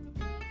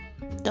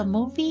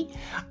movie.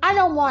 I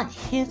don't want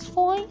his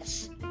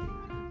voice,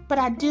 but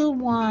I do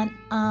want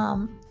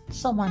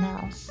someone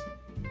else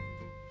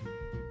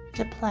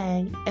to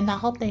play, and I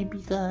hope they be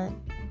good.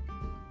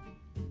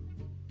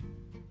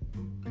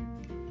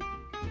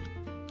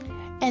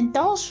 And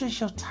those were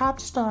your top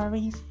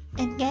stories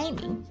in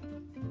gaming.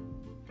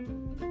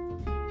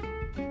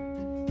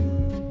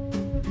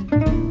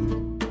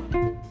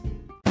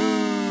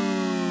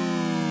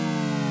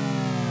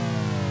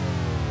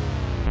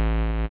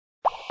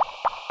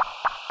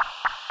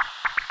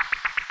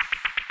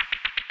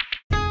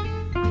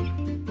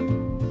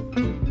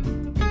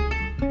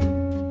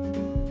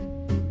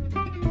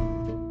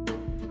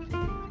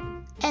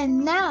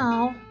 And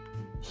now,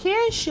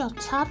 here's your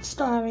top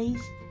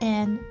stories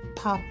in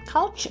pop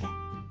culture.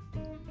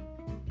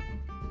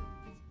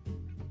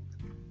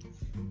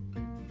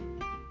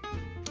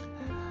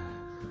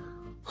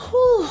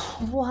 Whew,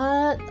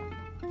 what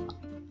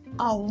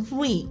a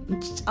week.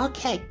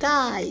 Okay,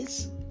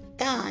 guys.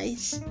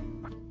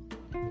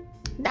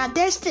 Now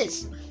there's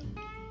this.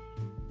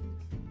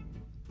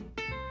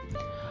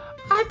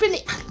 I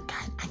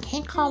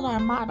can't call her a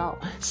model.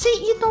 See,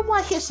 you know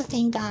what? Here's the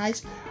thing,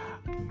 guys.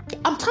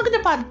 I'm talking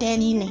about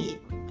Danny Lee.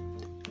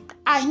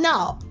 I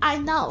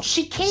know.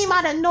 She came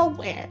out of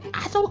nowhere.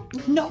 I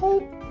don't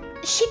know.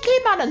 She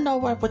came out of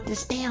nowhere with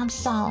this damn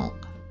song.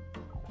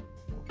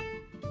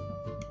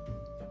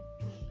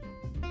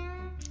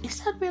 Is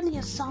that really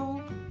a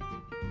song?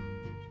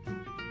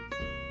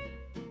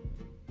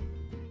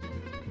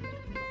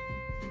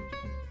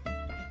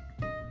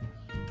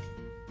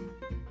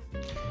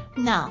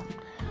 No.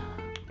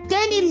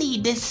 Danny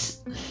Lee,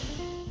 this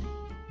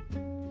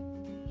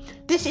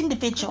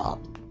individual,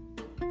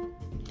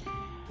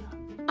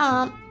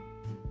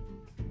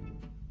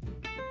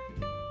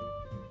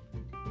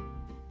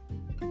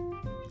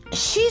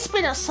 she's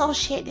been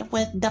associated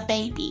with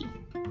DaBaby.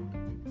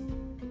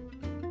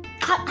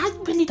 I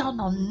really don't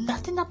know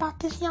nothing about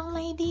this young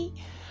lady,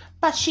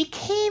 but she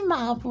came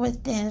out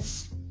with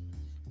this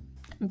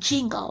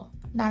jingle,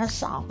 not a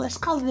song. Let's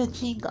call it a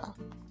jingle.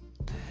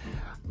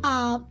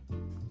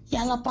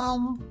 Yellow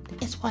Bone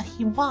is what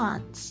he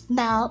wants.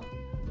 Now,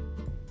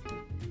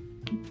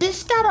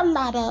 this got a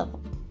lot of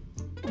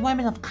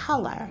women of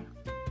color,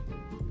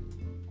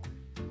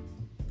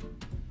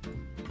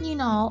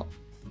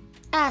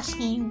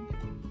 asking,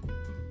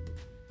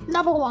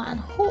 number one,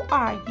 who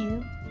are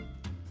you?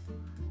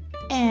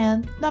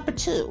 And number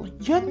two,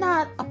 you're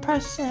not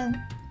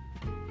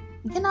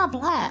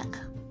black.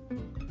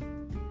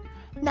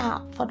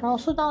 Now, for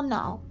those who don't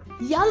know,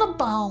 yellow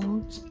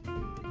bones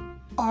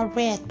or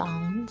red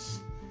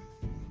bones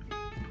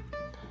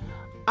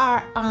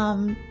are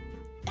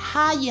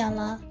high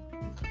yellow.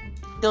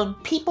 The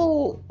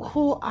people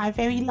who are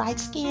very light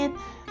skinned,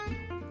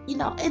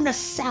 in the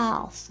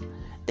South,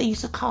 they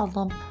used to call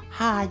them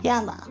high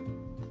yellow.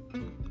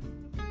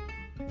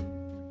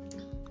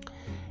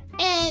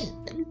 And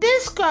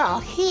this girl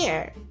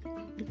here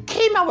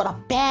came out with a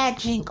bad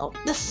jingle.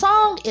 The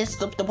song is,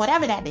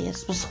 whatever that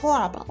is, was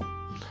horrible.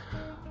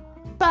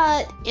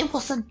 But it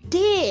was a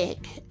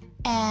dig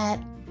at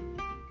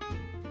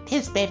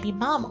his baby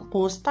mama, who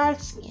was dark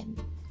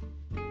skinned,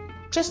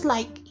 just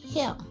like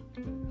him.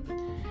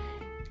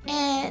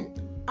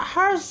 And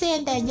her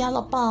saying that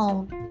yellow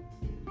bone,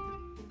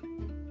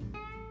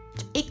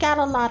 it got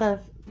a lot of,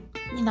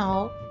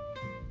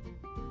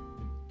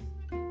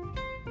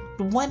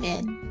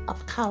 women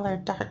of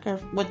color,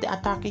 with a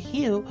darker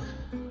hue,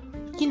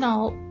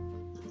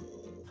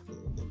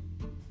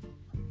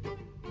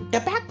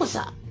 their back was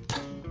up.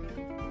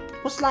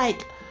 It was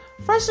like,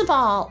 first of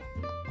all,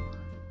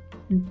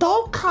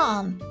 don't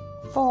come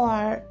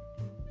for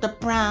the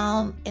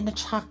brown and the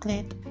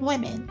chocolate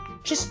women.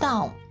 Just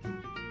don't.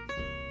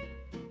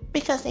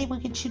 Because they will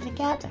get you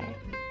together.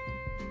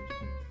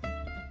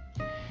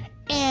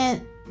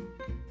 And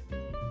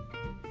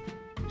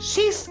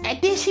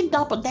then she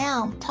doubled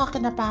down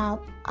talking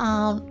about,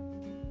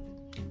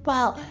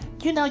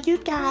 you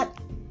got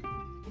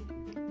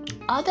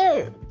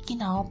other,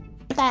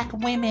 black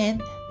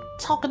women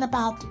talking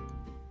about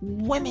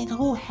women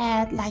who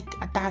had like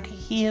a darker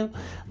hue,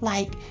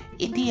 like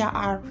India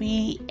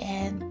Arie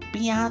and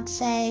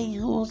Beyonce,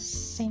 who's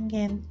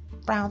singing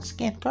Brown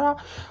Skin Girl.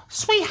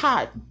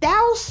 Sweetheart,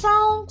 those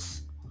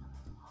songs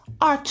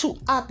are to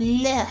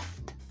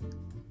uplift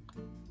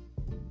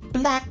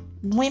black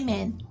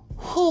women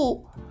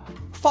who,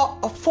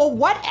 for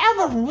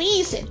whatever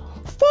reason,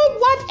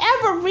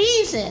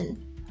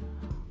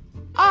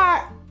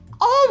 are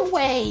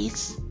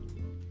always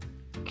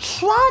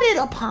trodden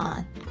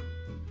upon.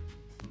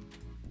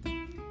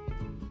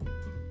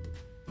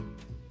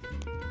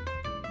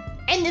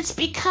 And it's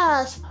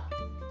because,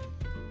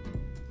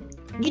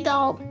 you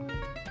know,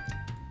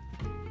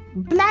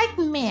 black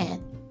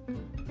men,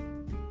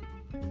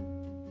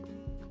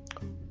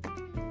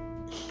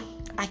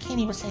 I can't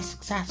even say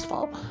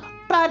successful,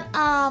 but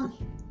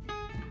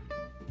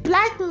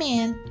black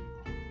men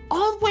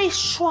always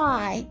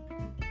try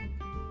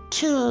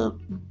to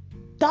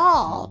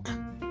dog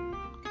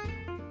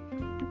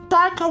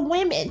darker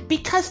women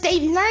because they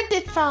learned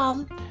it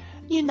from,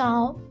 you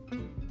know,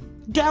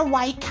 their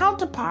white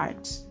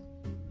counterparts,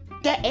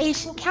 their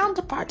Asian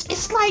counterparts.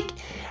 It's like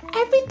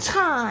every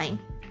time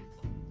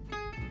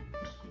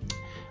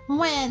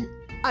when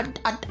a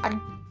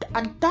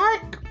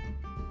dark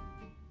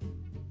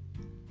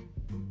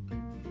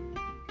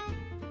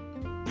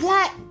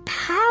black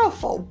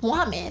powerful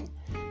woman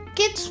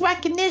gets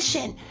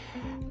recognition,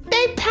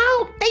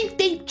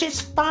 they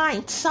just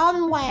find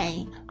some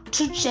way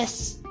to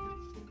just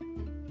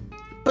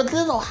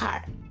belittle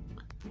her.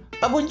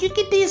 But when you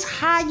get these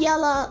high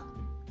yellow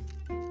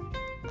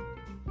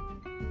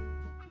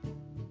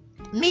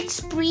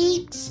mixed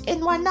breeds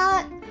and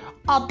whatnot,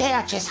 oh, they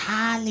are just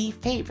highly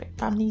favored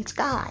from these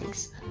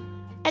guys.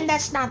 And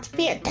that's not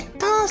fair. That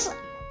does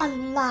a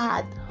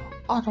lot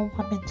on a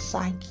woman's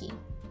psyche.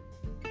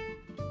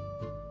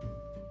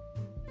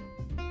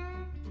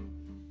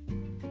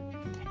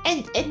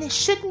 And it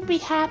shouldn't be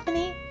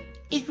happening.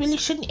 It really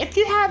shouldn't. If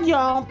you have your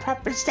own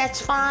preference, that's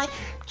fine.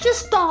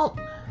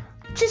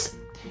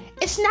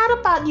 It's not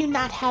about you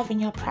not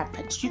having your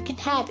preference. You can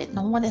have it.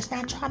 No one is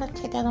not trying to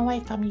take it away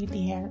from you,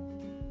 dear.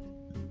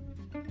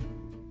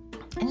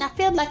 And I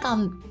feel like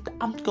I'm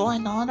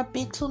going on a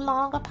bit too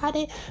long about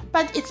it,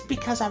 but it's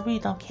because I really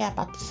don't care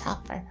about the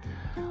suffer.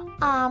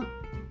 And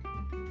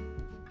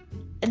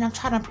I'm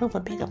trying to prove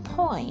a bigger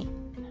point.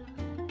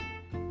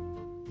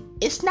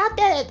 It's not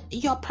that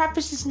your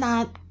preference is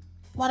not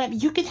whatever.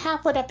 You can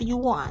have whatever you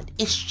want.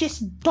 It's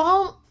just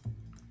don't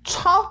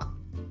talk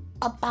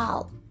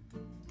about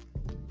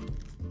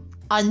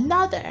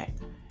another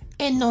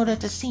in order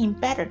to seem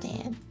better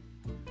than.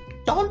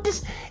 Don't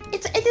this.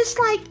 It's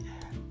like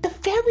the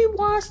very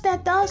ones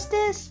that does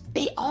this,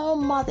 they all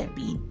mother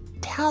be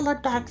hella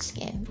dark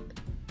skinned.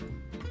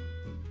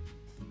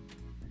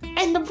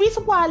 And the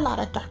reason why a lot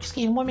of dark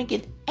skinned women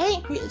get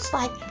angry is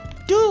like,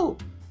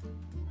 dude.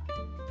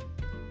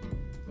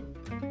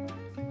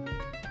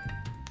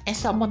 And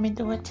some women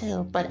do it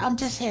too, but I'm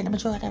just saying the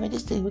majority of it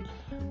is dude.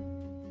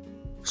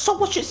 So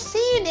what you're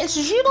saying is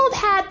you don't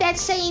have that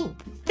same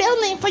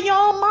feeling for your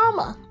own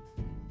mama,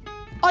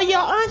 or your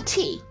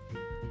auntie,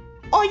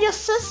 or your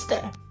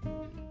sister.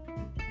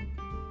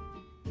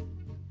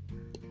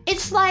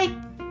 It's like,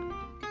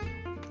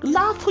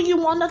 love who you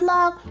want to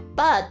love,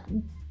 but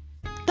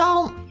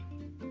don't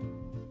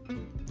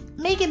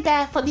make it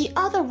bad for the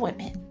other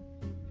women.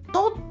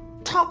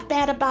 Don't talk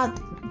bad about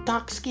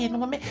dark-skinned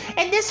women.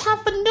 And this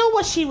heifer knew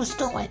what she was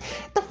doing.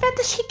 The fact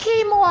that she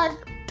came on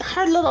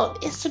her little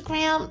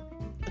Instagram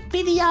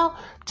video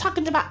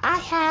talking about, I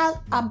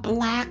have a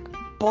black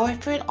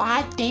boyfriend, or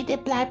I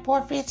dated black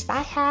boyfriends,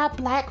 I have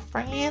black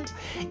friends,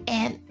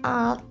 and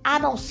I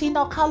don't see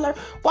no color.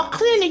 Well,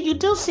 clearly you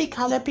do see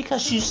color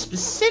because you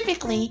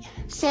specifically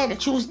said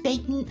that you was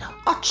dating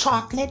a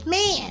chocolate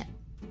man.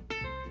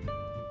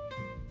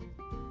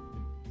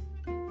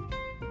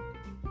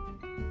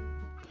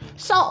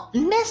 So,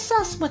 miss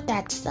us with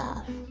that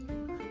stuff.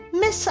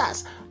 Miss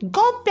us.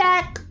 Go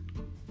back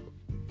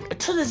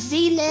to the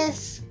Z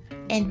list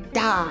and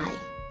die.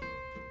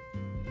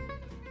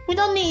 We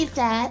don't need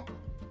that.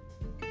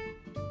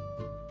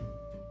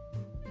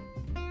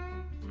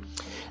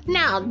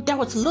 Now, there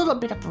was a little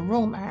bit of a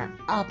rumor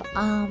of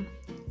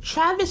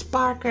Travis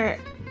Barker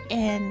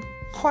and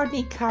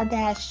Kourtney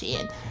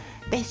Kardashian.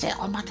 They said,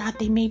 oh my God,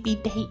 they may be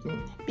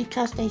dating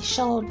because they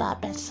showed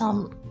up at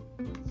some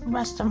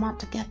restaurant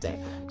together.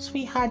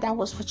 Sweetheart, that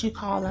was what you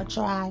call a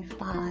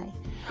drive-by.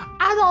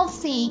 I don't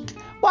think,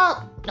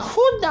 well,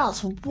 who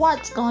knows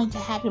what's going to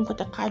happen with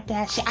the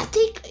Kardashian. I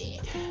think,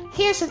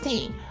 here's the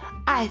thing.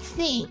 I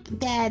think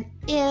that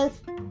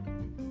if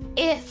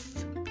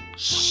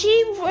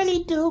she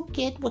really do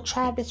get with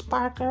Travis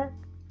Barker,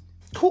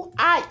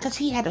 because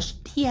he had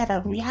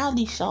a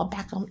reality show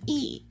back on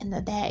E in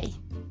the day.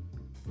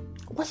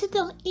 Was it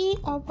on E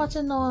or was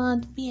it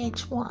on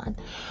VH1?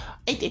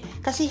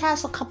 Because he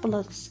has a couple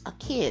of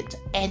kids,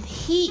 and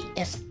he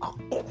is a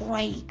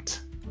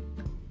great,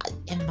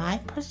 in my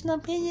personal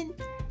opinion,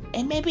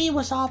 and maybe it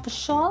was all for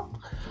show,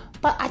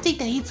 but I think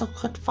that he's a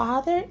good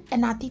father,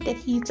 and I think that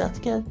he's a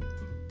good,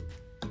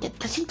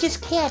 because he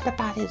just cares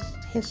about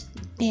his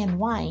then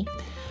wife.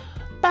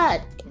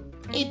 But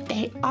if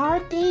they are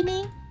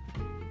dating,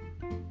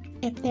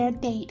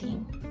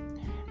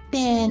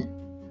 then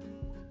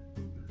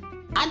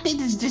I think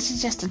this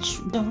is just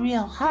the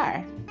real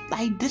her.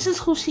 Like, this is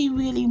who she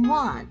really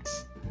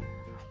wants.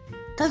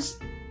 Because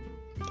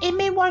it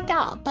may work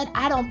out, but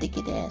I don't think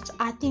it is.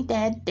 I think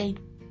that they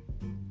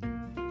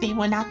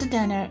went out to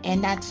dinner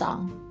and that's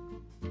all.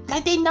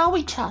 Like, they know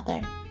each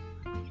other.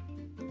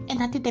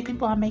 And I think that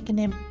people are making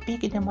them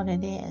bigger than what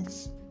it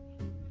is.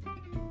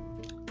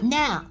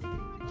 Now,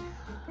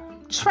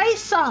 Trey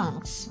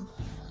Songz.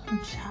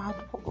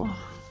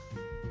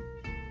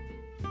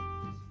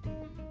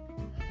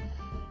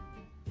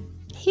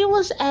 He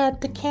was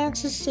at the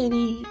Kansas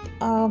City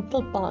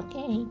football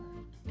game,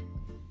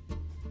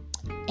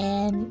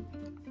 and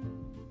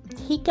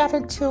he got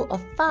into a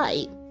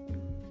fight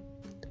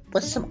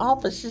with some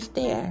officers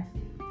there.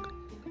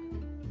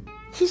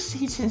 He's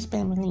since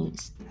been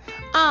released.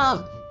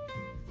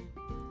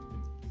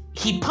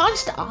 He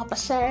punched the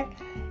officer,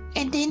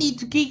 and then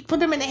he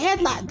put him in a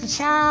headlock. The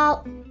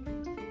child.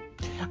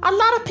 A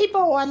lot of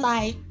people were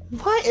like,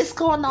 "What is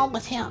going on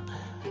with him?"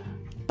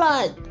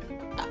 But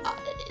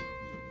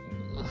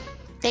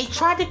they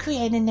tried to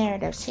create a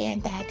narrative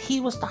saying that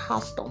he was the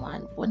hostile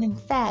one, when in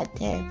fact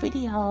there are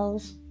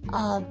videos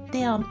of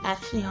them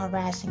actually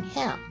harassing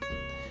him.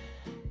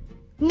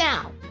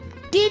 Now,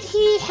 did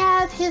he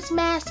have his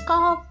mask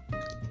off?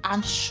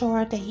 I'm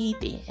sure that he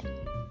did.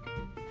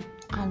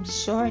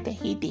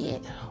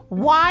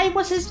 Why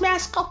was his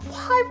mask off?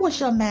 Why was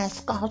your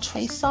mask off,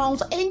 Trey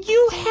Songz? And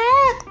you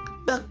had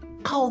the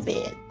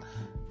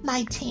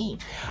COVID-19.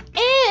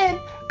 And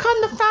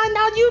come to find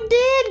out, you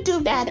did do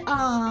that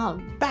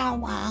Bow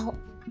Wow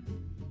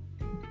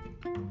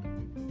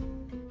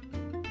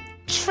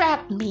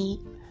trap meet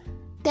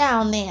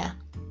down there.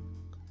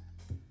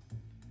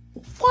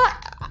 What?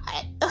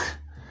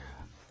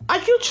 Are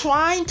you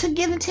trying to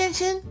get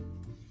attention?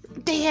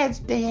 They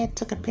had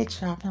took a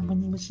picture of him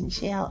when he was in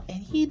jail,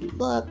 and he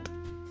looked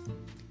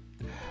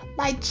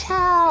like,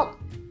 child.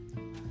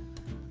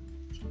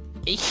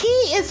 He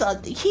is.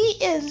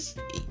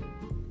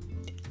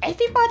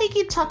 Everybody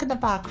keep talking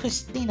about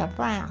Christina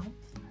Brown,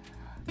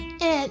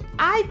 and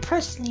I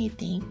personally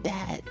think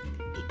that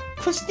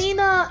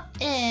Christina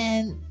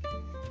and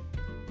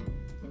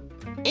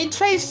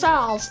Trey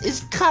Songz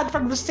is cut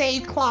from the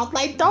same cloth.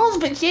 Like those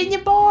Virginia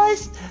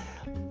boys,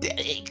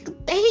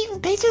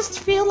 they just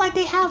feel like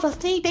they have a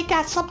thing. They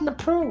got something to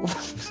prove.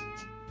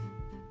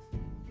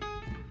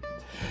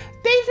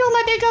 They feel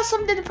like they got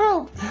something to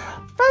prove.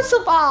 First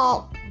of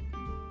all,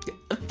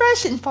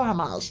 first and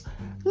foremost,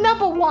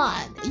 number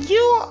one,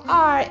 you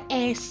are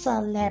a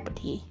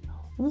celebrity.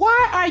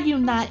 Why are you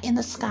not in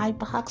the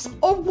skybox?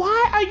 Or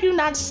why are you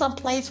not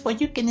someplace where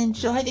you can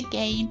enjoy the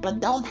game but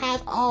don't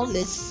have all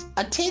this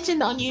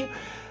attention on you?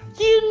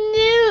 You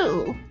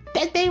knew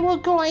that they were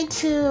going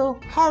to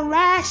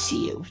harass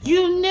you.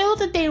 You knew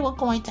that they were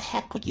going to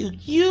heckle you.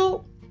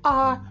 You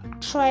are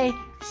Trey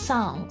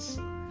Songz.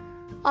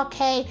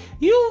 Okay?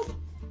 You're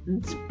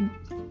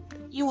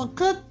a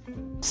good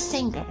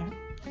singer,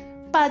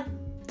 but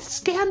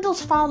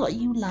scandals follow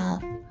you,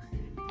 love.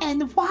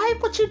 And why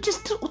would you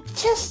just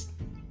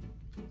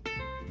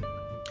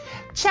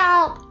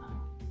child,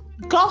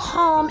 go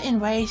home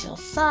and raise your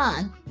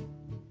son.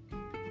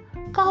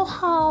 Go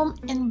home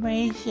and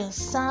raise your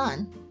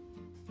son.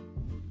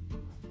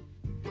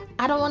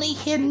 I don't want to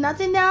hear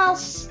nothing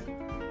else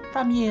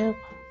from you,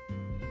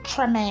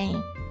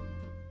 Tremaine.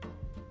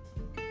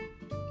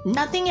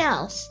 Nothing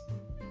else.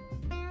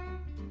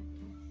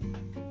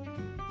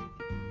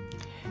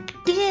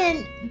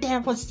 Then there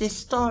was this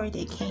story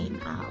that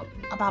came out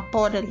about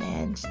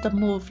Borderlands, the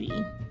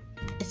movie.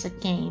 It's a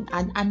game.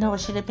 I know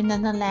it should have been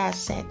in the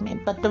last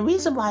segment, but the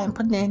reason why I'm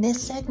putting it in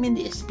this segment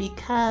is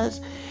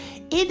because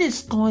it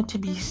is going to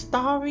be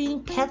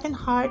starring Kevin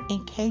Hart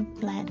and Cate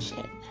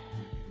Blanchett.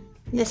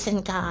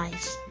 Listen,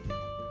 guys.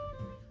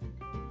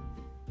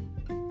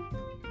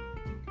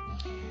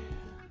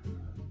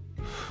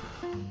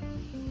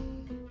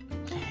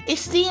 It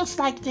seems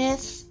like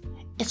this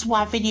is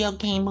why video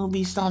game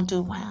movies don't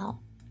do well.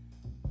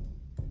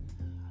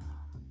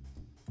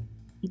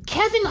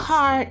 Kevin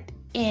Hart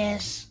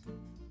is...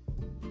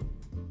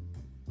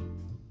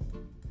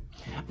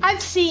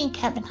 I've seen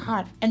Kevin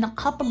Hart in a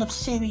couple of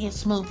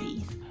serious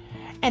movies,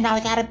 and I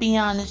gotta be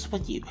honest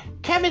with you.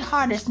 Kevin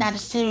Hart is not a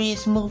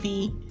serious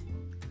movie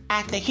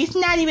actor. He's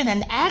not even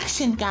an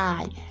action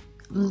guy.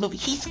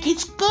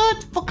 He's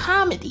good for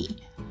comedy,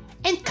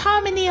 and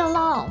comedy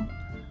alone.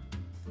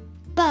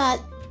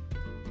 But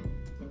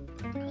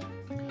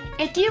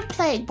if you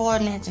played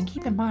Borderlands, and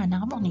keep in mind,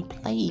 I've only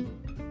played,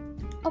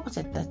 what was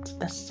it,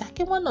 the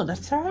second one or the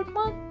third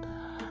one?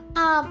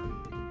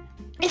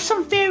 It's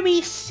some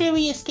very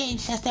serious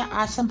games. Yes, there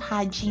are some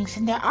hijinks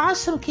and there are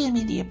some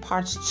comedy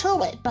parts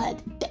to it, but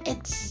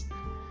it's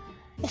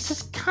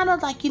just kind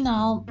of like,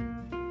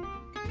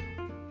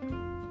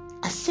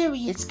 a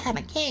serious kind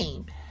of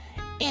game.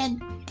 And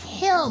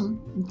him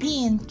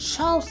being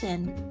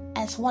chosen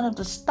as one of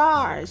the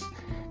stars,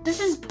 this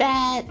is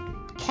bad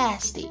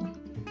casting.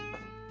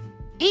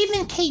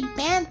 Even Cate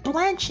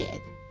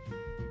Blanchett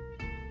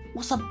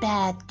was a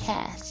bad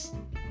cast.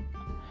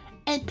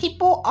 And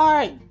people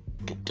are...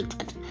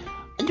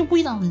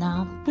 We don't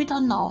know. We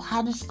don't know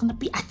how this is going to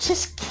be. I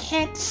just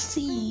can't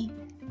see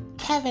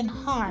Kevin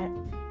Hart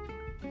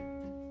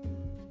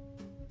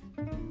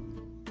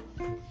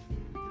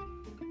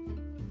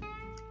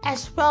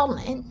as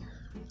Roland.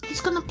 He's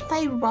going to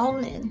play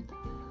Roland.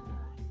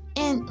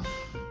 And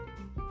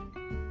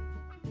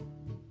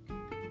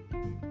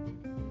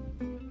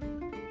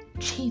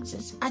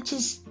Jesus,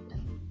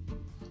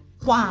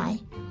 Why?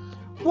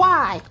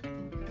 Why?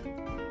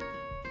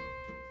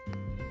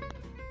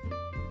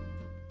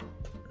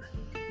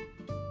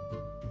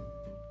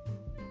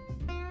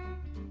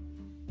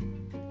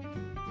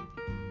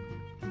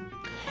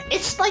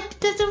 It's like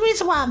the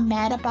reason why I'm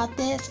mad about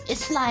this.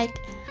 It's like,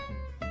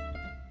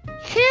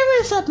 here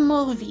is a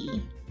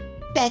movie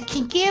that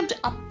can give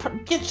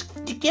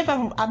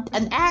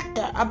an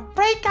actor a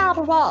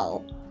breakout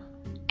role,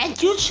 and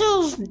you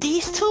choose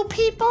these two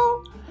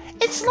people.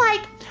 It's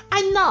like,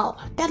 I know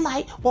they're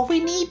like, well, we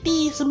need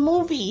these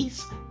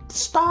movies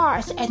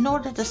stars in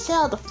order to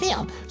sell the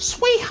film.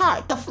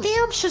 Sweetheart, the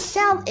film should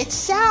sell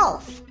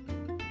itself.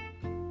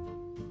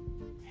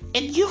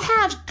 If you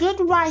have good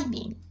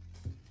writing,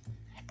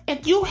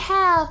 if you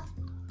have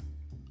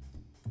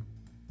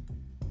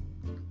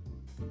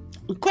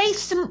great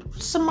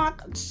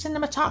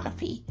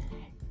cinematography,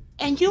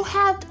 and you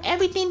have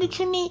everything that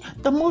you need,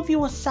 the movie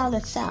will sell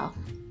itself.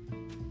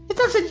 It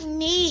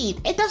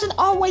doesn't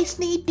always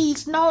need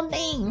these no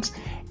names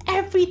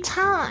every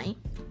time.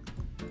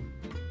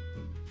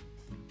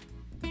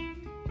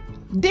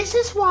 This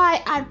is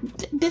why I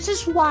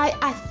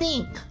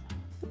think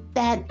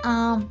that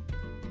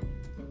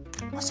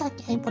what's that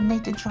game with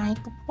Nathan Drake?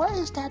 What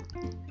is that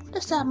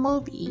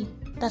movie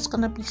that's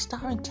gonna be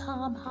starring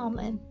Tom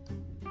Holland?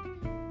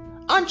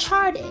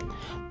 Uncharted.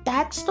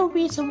 That's the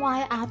reason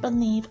why I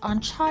believe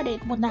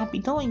Uncharted will not be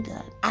doing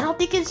good. I don't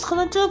think it's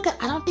gonna do good.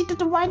 I don't think that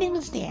the writing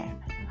is there.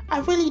 I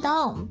really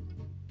don't.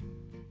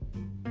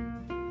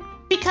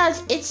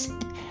 Because it's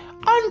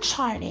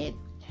Uncharted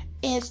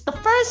is the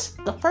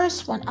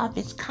first one of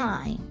its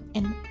kind.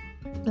 And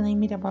believe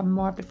me, there were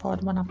more before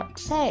the one I'm about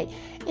to say.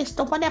 It's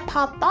the one that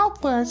popped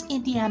off was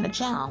Indiana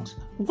Jones,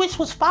 which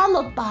was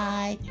followed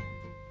by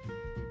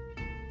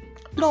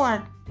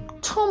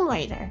Tomb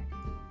Raider,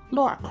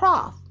 Lara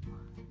Croft,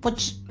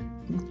 which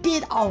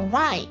did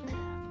alright.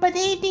 But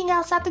anything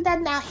else after that,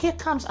 now here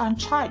comes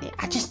Uncharted.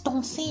 I just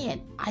don't see it.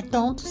 I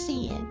don't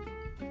see it.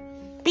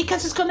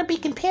 Because it's going to be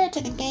compared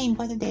to the game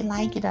whether they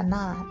like it or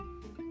not.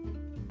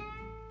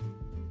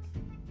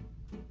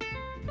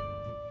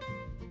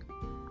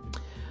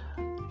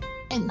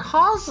 And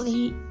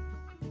Halsey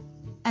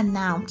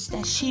announced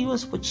that she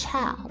was with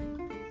child.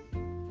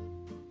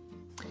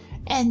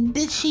 And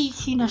then she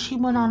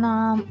went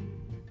on,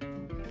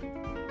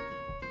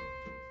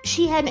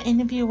 she had an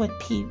interview with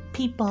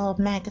People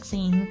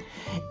magazine,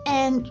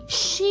 and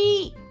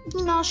she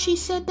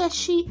said that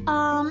she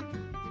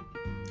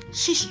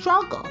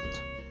struggled.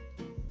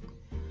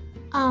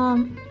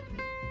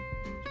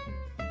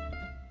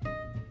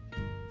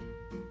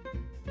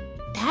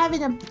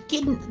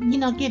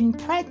 Getting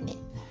pregnant.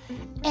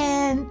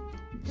 And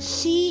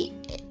she's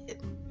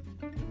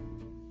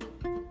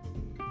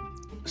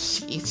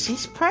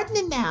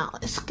pregnant now.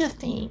 It's a good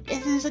thing.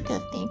 It is a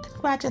good thing.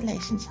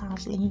 Congratulations,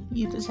 Halsey.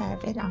 You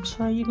deserve it. I'm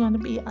sure you're going to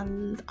be a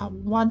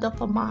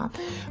wonderful mom.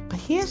 But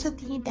here's the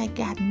thing that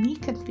got me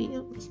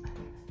confused.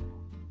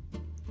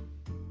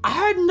 I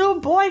heard no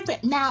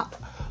boyfriend. Now,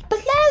 the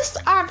last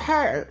I've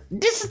heard,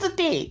 this is the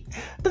thing.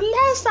 The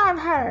last I've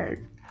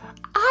heard,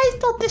 I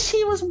thought that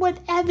she was with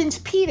Evans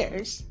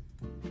Peters.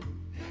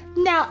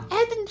 Now,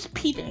 Evans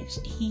Peters,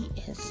 he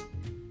is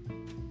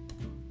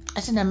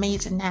an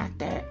amazing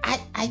actor. I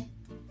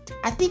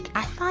think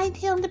I find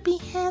him to be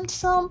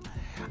handsome.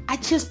 I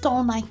just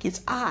don't like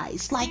his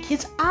eyes. Like,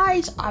 his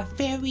eyes are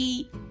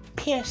very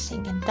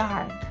piercing and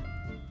dark.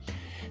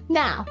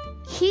 Now,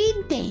 he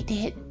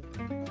dated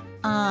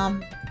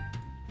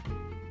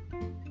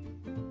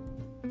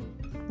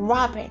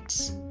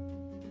Roberts.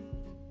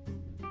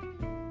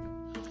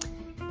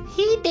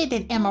 He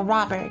dated Emma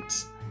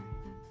Roberts.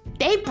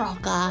 They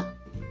broke up,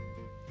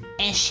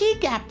 and she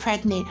got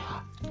pregnant.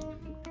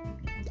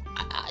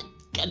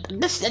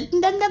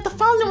 The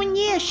following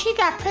year, she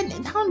got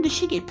pregnant. How long did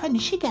she get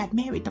pregnant? She got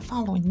married the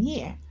following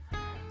year.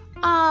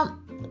 And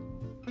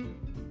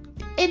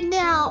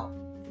now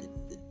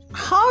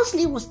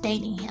Halsey was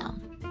dating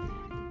him,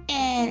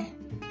 and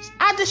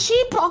after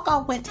she broke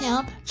up with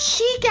him,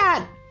 she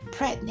got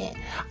pregnant.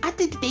 I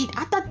think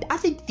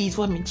these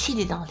women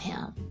cheated on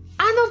him.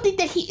 I don't think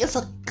that he is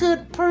a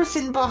good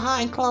person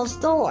behind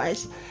closed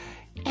doors.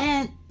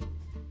 And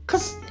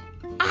because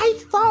I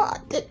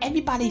thought that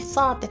everybody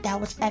thought that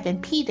was Evan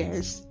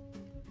Peters'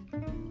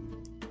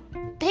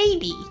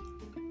 baby.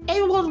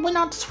 Everyone went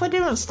on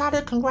Twitter and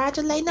started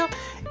congratulating him.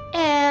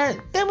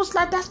 And they was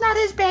like, that's not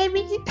his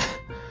baby.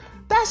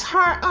 That's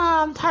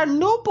her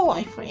new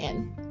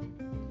boyfriend.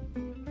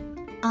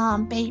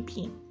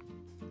 Baby.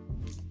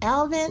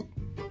 Elvin.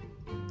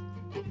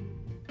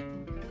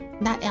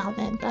 Not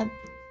Elvin, but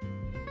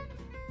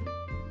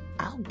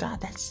oh God,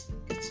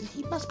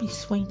 he must be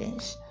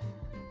Swedish.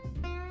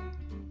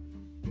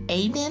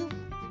 Aiden.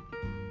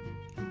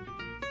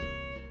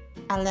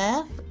 I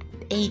love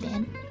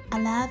Aiden.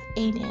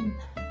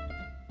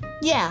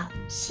 Yeah,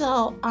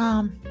 so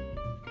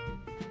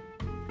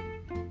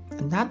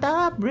not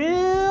up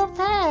real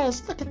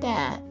fast. Look at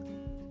that.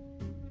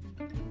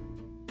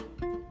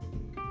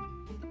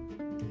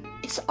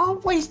 It's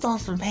always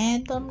those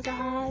random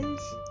guys.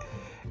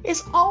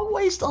 It's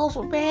always those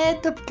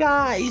random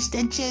guys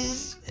that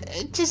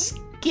just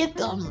get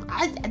them.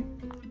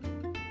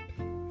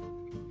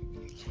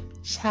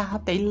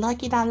 Child, they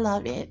like it. I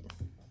love it.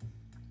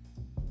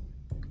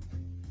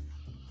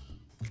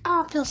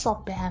 I feel so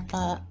bad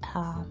for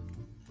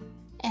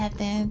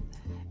Evan.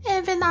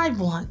 Evan, I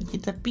want you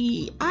to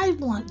be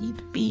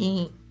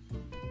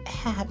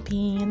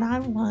happy, and I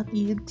want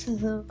you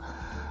to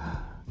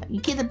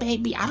get a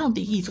baby. I don't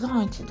think he's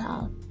going to,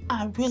 though.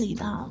 I really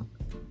don't.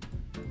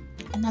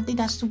 And I think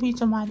that's the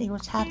reason why they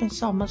was having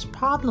so much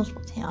problems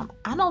with him.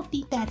 I don't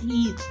think that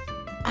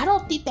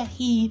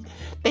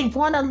they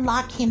want to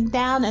lock him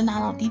down, and I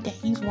don't think that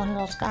he's one of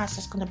those guys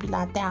that's going to be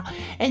locked down.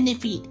 And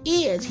if he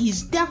is,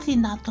 he's definitely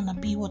not going to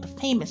be with a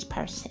famous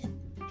person.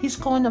 He's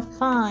going to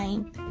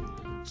find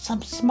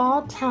some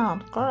small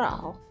town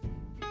girl.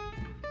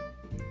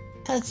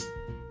 Because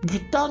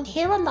you don't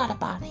hear a lot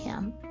about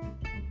him.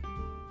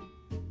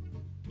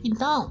 You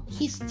don't.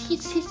 He's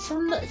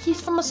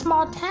from a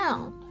small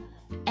town.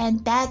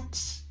 And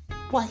that's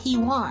what he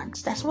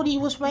wants. That's what he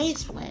was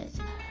raised with.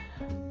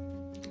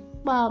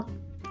 Well,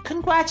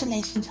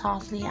 congratulations,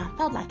 Halsey. I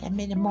felt like I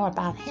made it more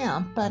about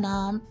him, but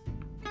I'm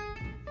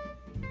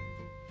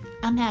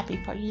happy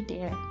for you,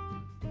 dear.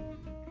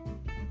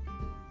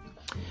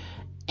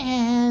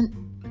 And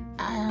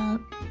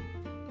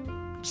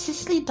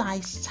Cicely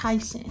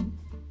Tyson,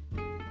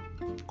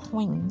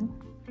 Queen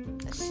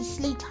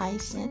Cicely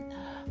Tyson,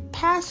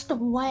 passed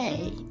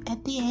away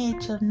at the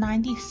age of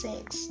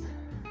 96.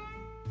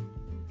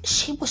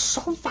 She was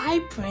so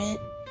vibrant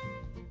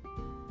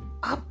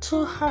up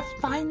to her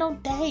final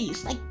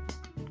days. Like,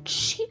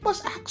 she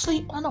was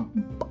actually on a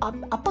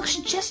book.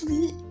 She just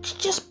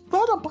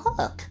wrote a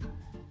book.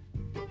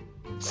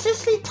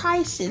 Cicely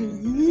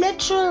Tyson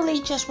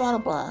literally just wrote a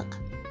book.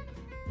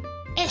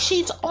 And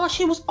she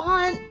was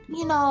on,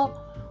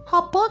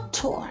 her book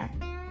tour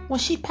when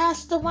she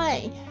passed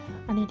away.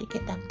 I need to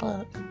get that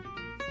book.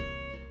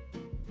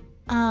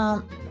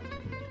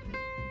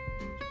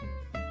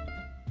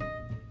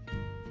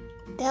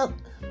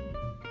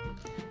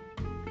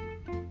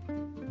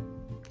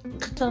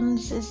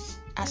 Condolences.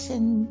 I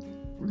send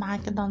my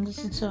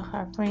condolences to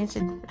her friends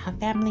and her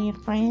family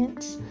and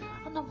friends.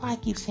 I don't know why I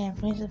keep saying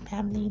friends and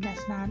family.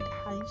 That's not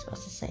how you're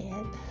supposed to say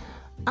it.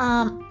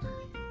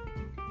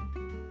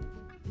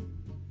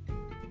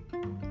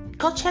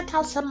 Go check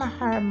out some of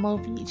her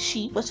movies.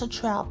 She was a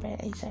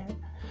trailblazer.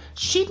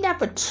 She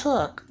never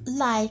took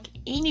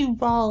any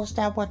roles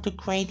that were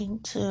degrading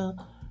to,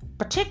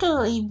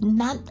 particularly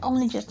not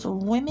only just to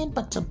women,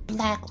 but to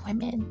black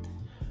women.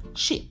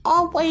 She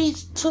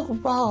always took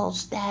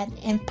roles that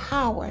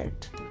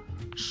empowered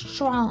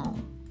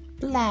strong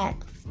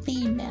black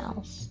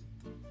females.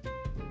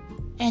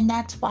 And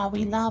that's why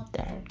we loved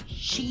her.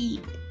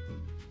 She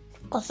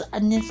was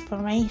an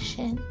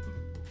inspiration.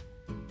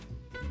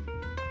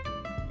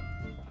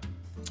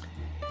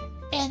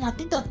 And I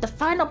think the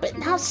final bit.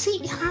 Now,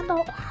 see, how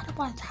do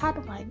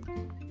I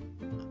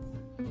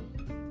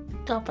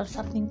go for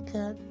something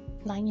good?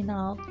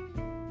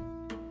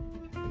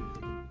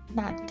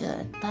 Not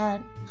good,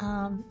 but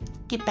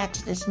get back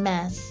to this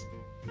mess,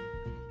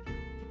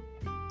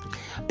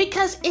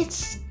 because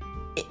it's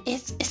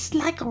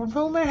like a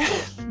rumor.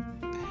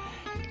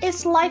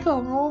 It's like a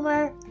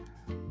rumor,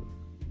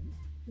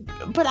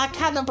 but I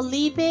kind of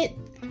believe it.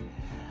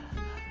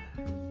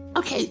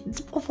 Okay,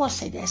 before I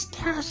say this,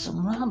 there are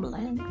some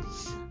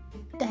rumblings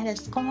that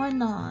is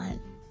going on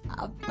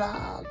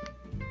about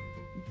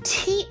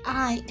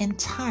T.I. and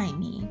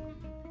Tiny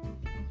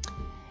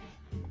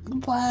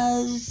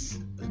was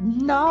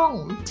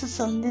known to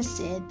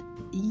solicit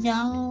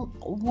young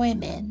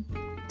women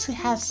to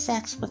have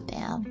sex with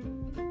them.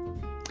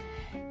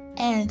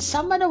 And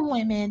some of the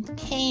women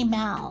came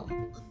out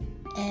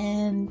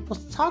and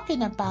was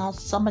talking about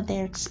some of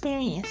their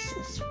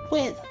experiences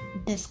with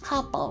this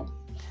couple.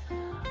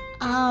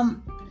 How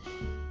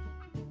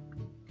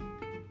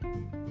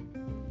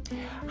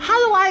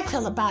do I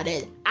feel about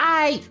it?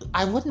 I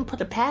wouldn't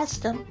put it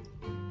past them.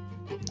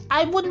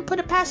 I wouldn't put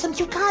it past them.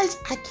 You guys,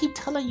 I keep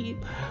telling you,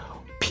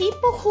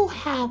 people who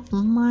have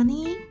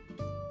money,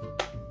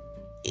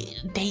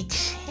 they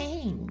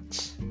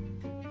change.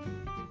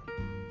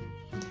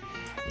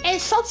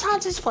 And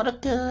sometimes it's for the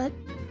good.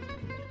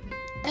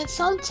 And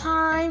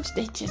sometimes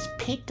they just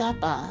pick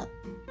up a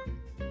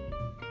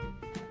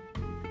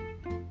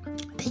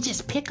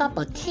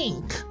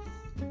kink.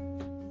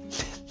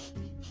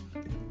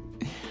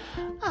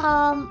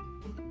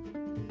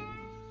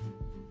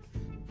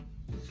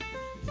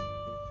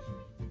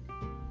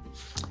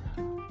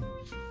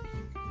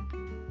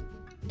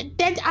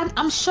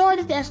 I'm sure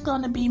that there's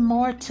going to be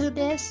more to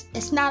this.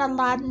 It's not a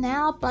lot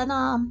now, but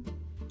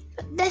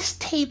let's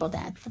table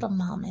that for the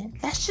moment.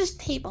 Let's just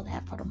table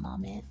that for the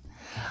moment.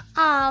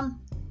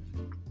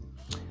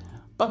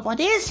 But what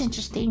is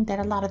interesting that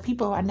a lot of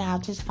people are now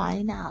just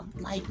finding out,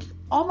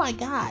 oh my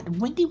God,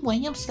 Wendy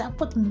Williams slept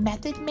with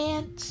Method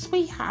Man,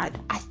 sweetheart.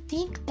 I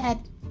think that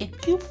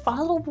if you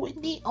follow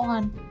Wendy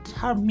on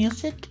her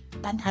music,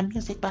 not her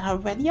music, but her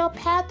radio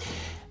path,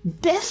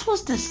 this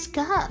was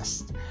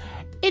discussed.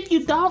 If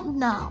you don't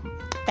know,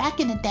 back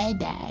in the day,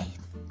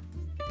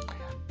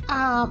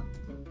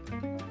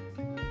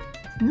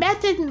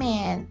 Method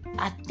Man,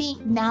 I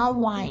think now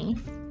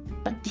wife,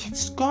 but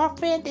his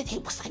girlfriend, that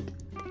it was like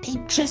they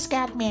just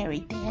got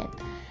married then.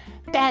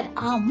 That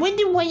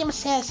Wendy Williams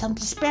said some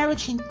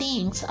disparaging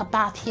things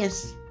about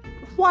his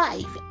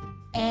wife,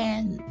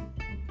 and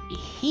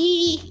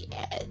he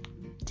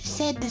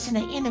said this in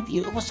an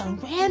interview. It was a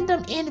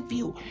random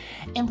interview,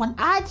 and when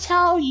I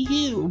tell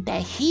you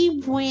that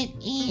he went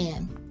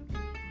in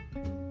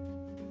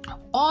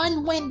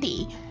on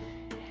Wendy,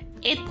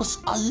 it was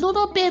a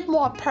little bit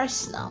more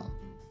personal.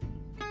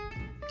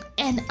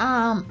 And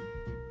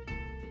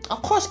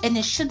of course, and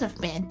it should have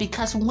been,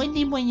 because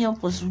Wendy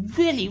Williams was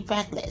really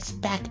reckless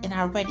back in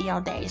our radio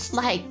days.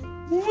 Like,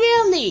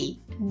 really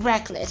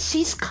reckless.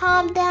 She's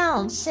calmed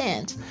down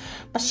since,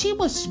 but she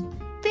was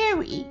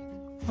very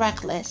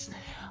reckless.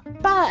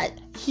 But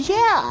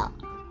yeah,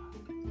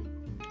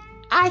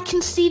 I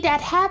can see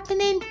that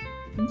happening.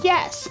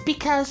 Yes,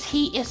 because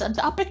he is an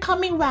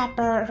up-and-coming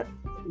rapper.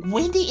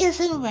 Wendy is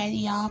in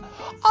radio.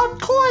 Of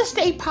course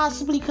they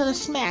possibly could have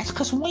smashed,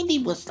 because Wendy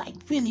was like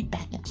really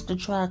back into the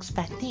drugs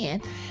back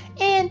then.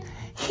 And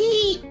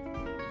he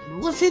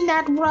was in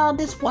that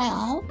world as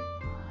well.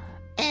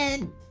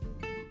 And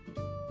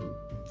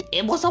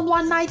it was a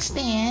one-night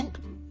stand.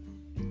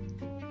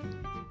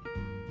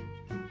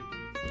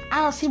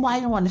 I don't see why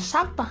you want to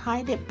shock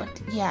behind it, but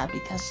yeah,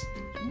 because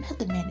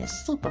Method Man is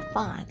super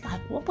fun.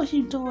 Like, what was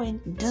you doing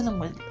dealing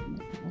with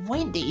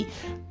Wendy?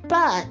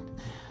 But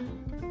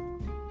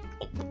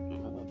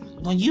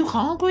when you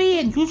hungry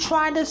and you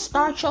try to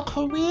start your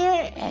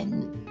career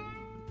and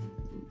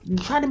you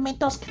try to make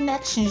those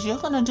connections, you're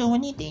gonna do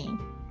anything.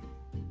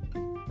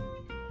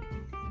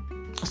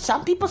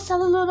 Some people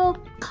sell a little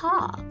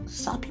car,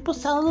 some people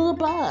sell a little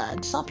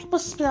bud, some people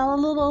sell a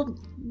little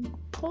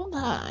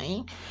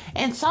punai,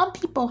 and some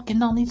people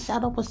can only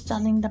settle with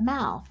selling the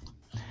mouth.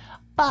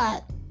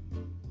 But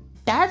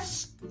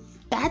that's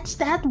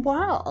that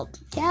world.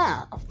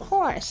 Yeah, of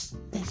course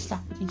they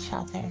stuck with each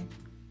other.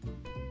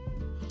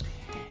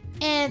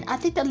 And I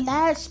think the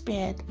last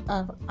bit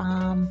of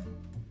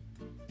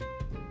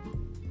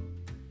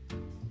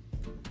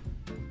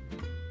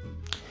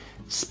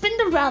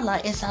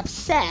Spinderella is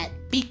upset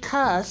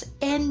because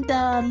in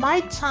the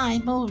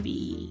Lifetime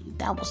movie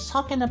that was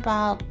talking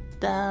about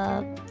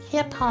the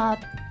hip-hop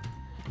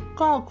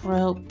girl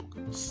group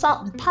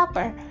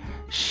Salt-N-Pepa,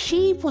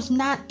 she was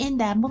not in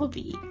that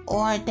movie,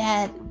 or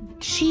that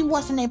she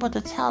wasn't able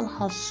to tell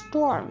her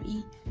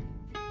story,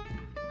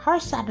 her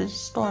side of the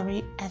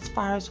story, as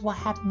far as what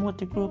happened with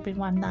the group and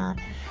whatnot.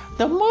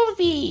 The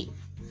movie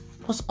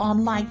was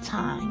on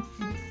Lifetime.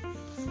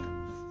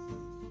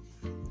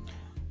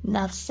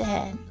 Enough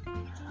said.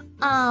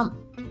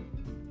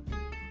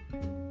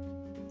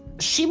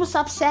 She was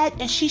upset,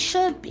 and she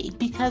should be,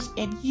 because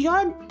if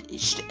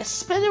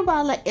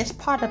Spinderella is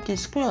part of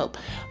this group.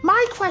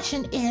 My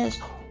question is,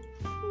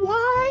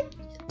 why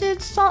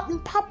did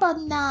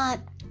Salt-N-Pepa not,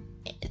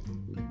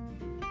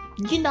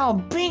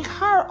 bring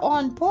her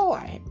on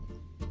board?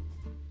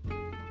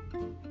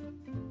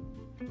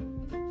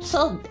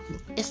 So,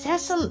 is there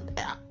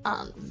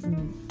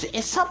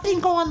is something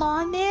going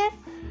on there?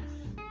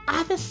 I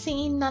haven't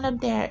seen none of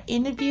their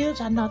interviews.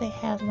 I know they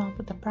had one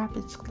with the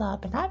Breakfast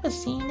Club, and I haven't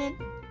seen it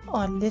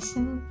or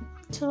listened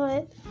to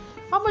it.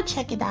 I'm gonna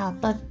check it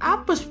out, but I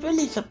was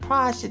really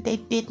surprised that they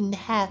didn't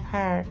have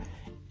her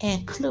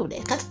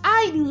included, because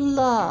I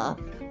love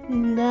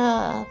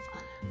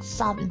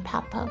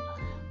Salt-N-Pepa.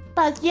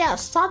 But yeah,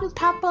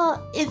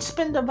 Salt-N-Pepa in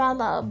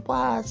Spinderella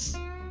was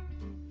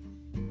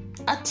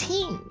a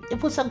team.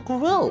 It was a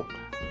group.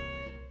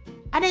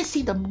 I didn't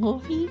see the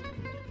movie.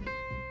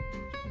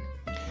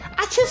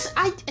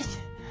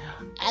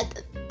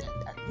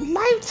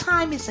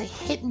 Lifetime is a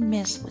hit and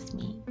miss with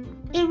me.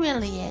 It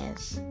really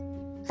is.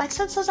 Like,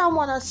 sometimes I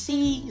want to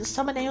see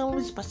some of their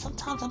movies, but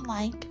sometimes I'm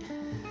like,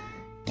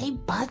 their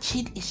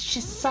budget is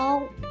just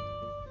so,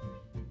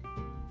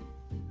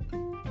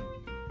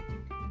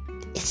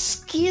 it's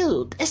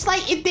skewed. It's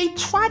like if they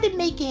try to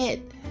make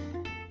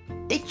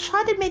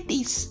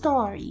these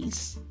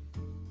stories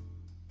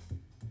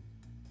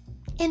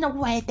in a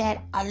way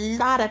that a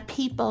lot of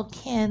people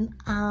can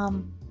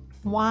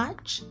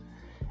watch,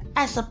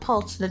 as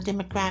opposed to the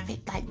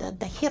demographic, like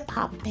the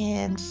hip-hop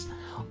fans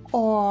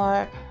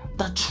or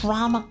the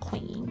drama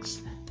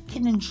queens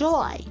can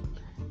enjoy.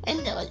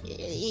 And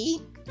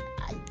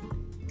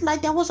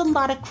like, there was a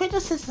lot of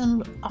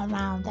criticism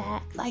around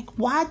that. Like,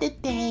 why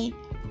did they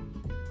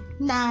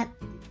not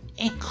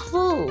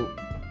include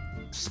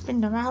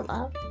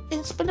Spinderella?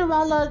 And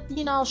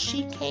Spinderella,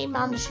 she came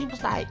out and she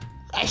was like,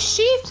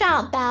 she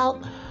found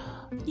out,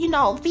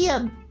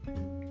 via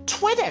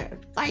Twitter.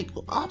 Like,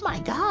 oh my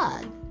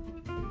God.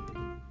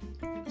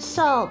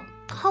 So,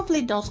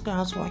 hopefully those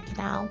girls work it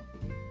out.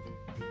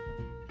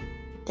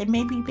 They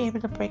may be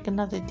able to break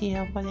another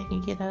deal where they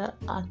can get a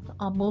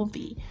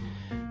movie.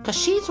 Because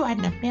she's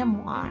writing a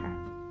memoir.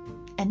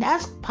 And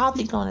that's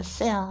probably going to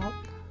sell.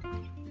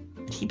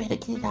 She better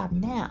get it out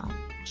now.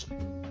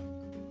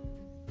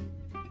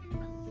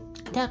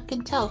 that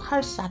can tell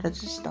her side of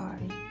the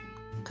story.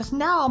 Because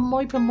now I'm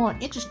even more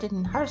interested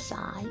in her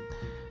side,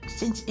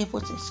 since it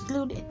was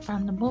excluded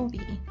from the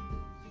movie.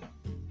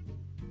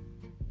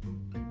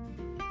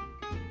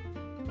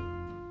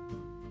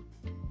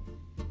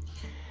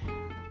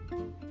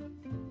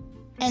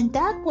 And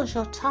that was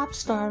your top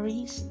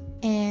stories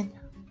in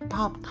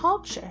pop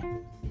culture.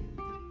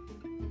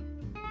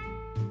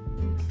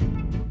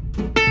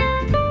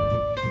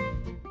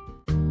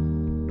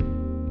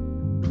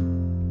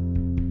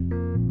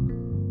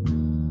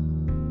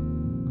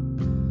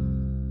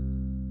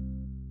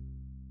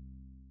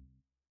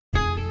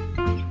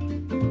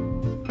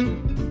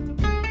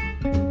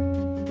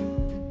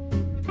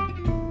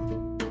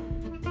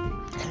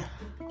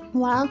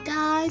 Well,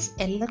 guys,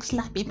 it looks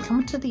like we've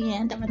come to the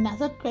end of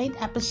another great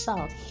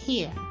episode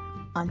here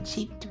on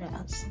Cheap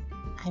Thrills.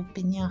 I've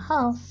been your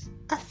host,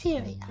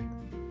 Etheria,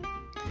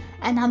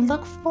 and I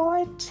look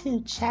forward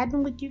to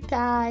chatting with you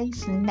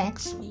guys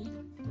next week.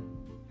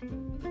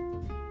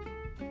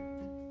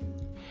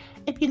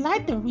 If you'd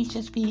like to reach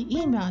us via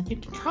email, you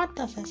can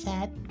contact us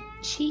at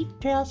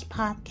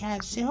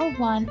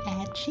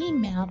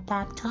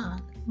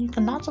cheapthrillspodcast01@gmail.com. You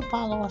can also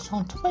follow us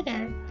on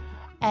Twitter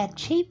at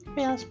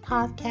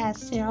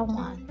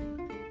cheapthrillspodcast01.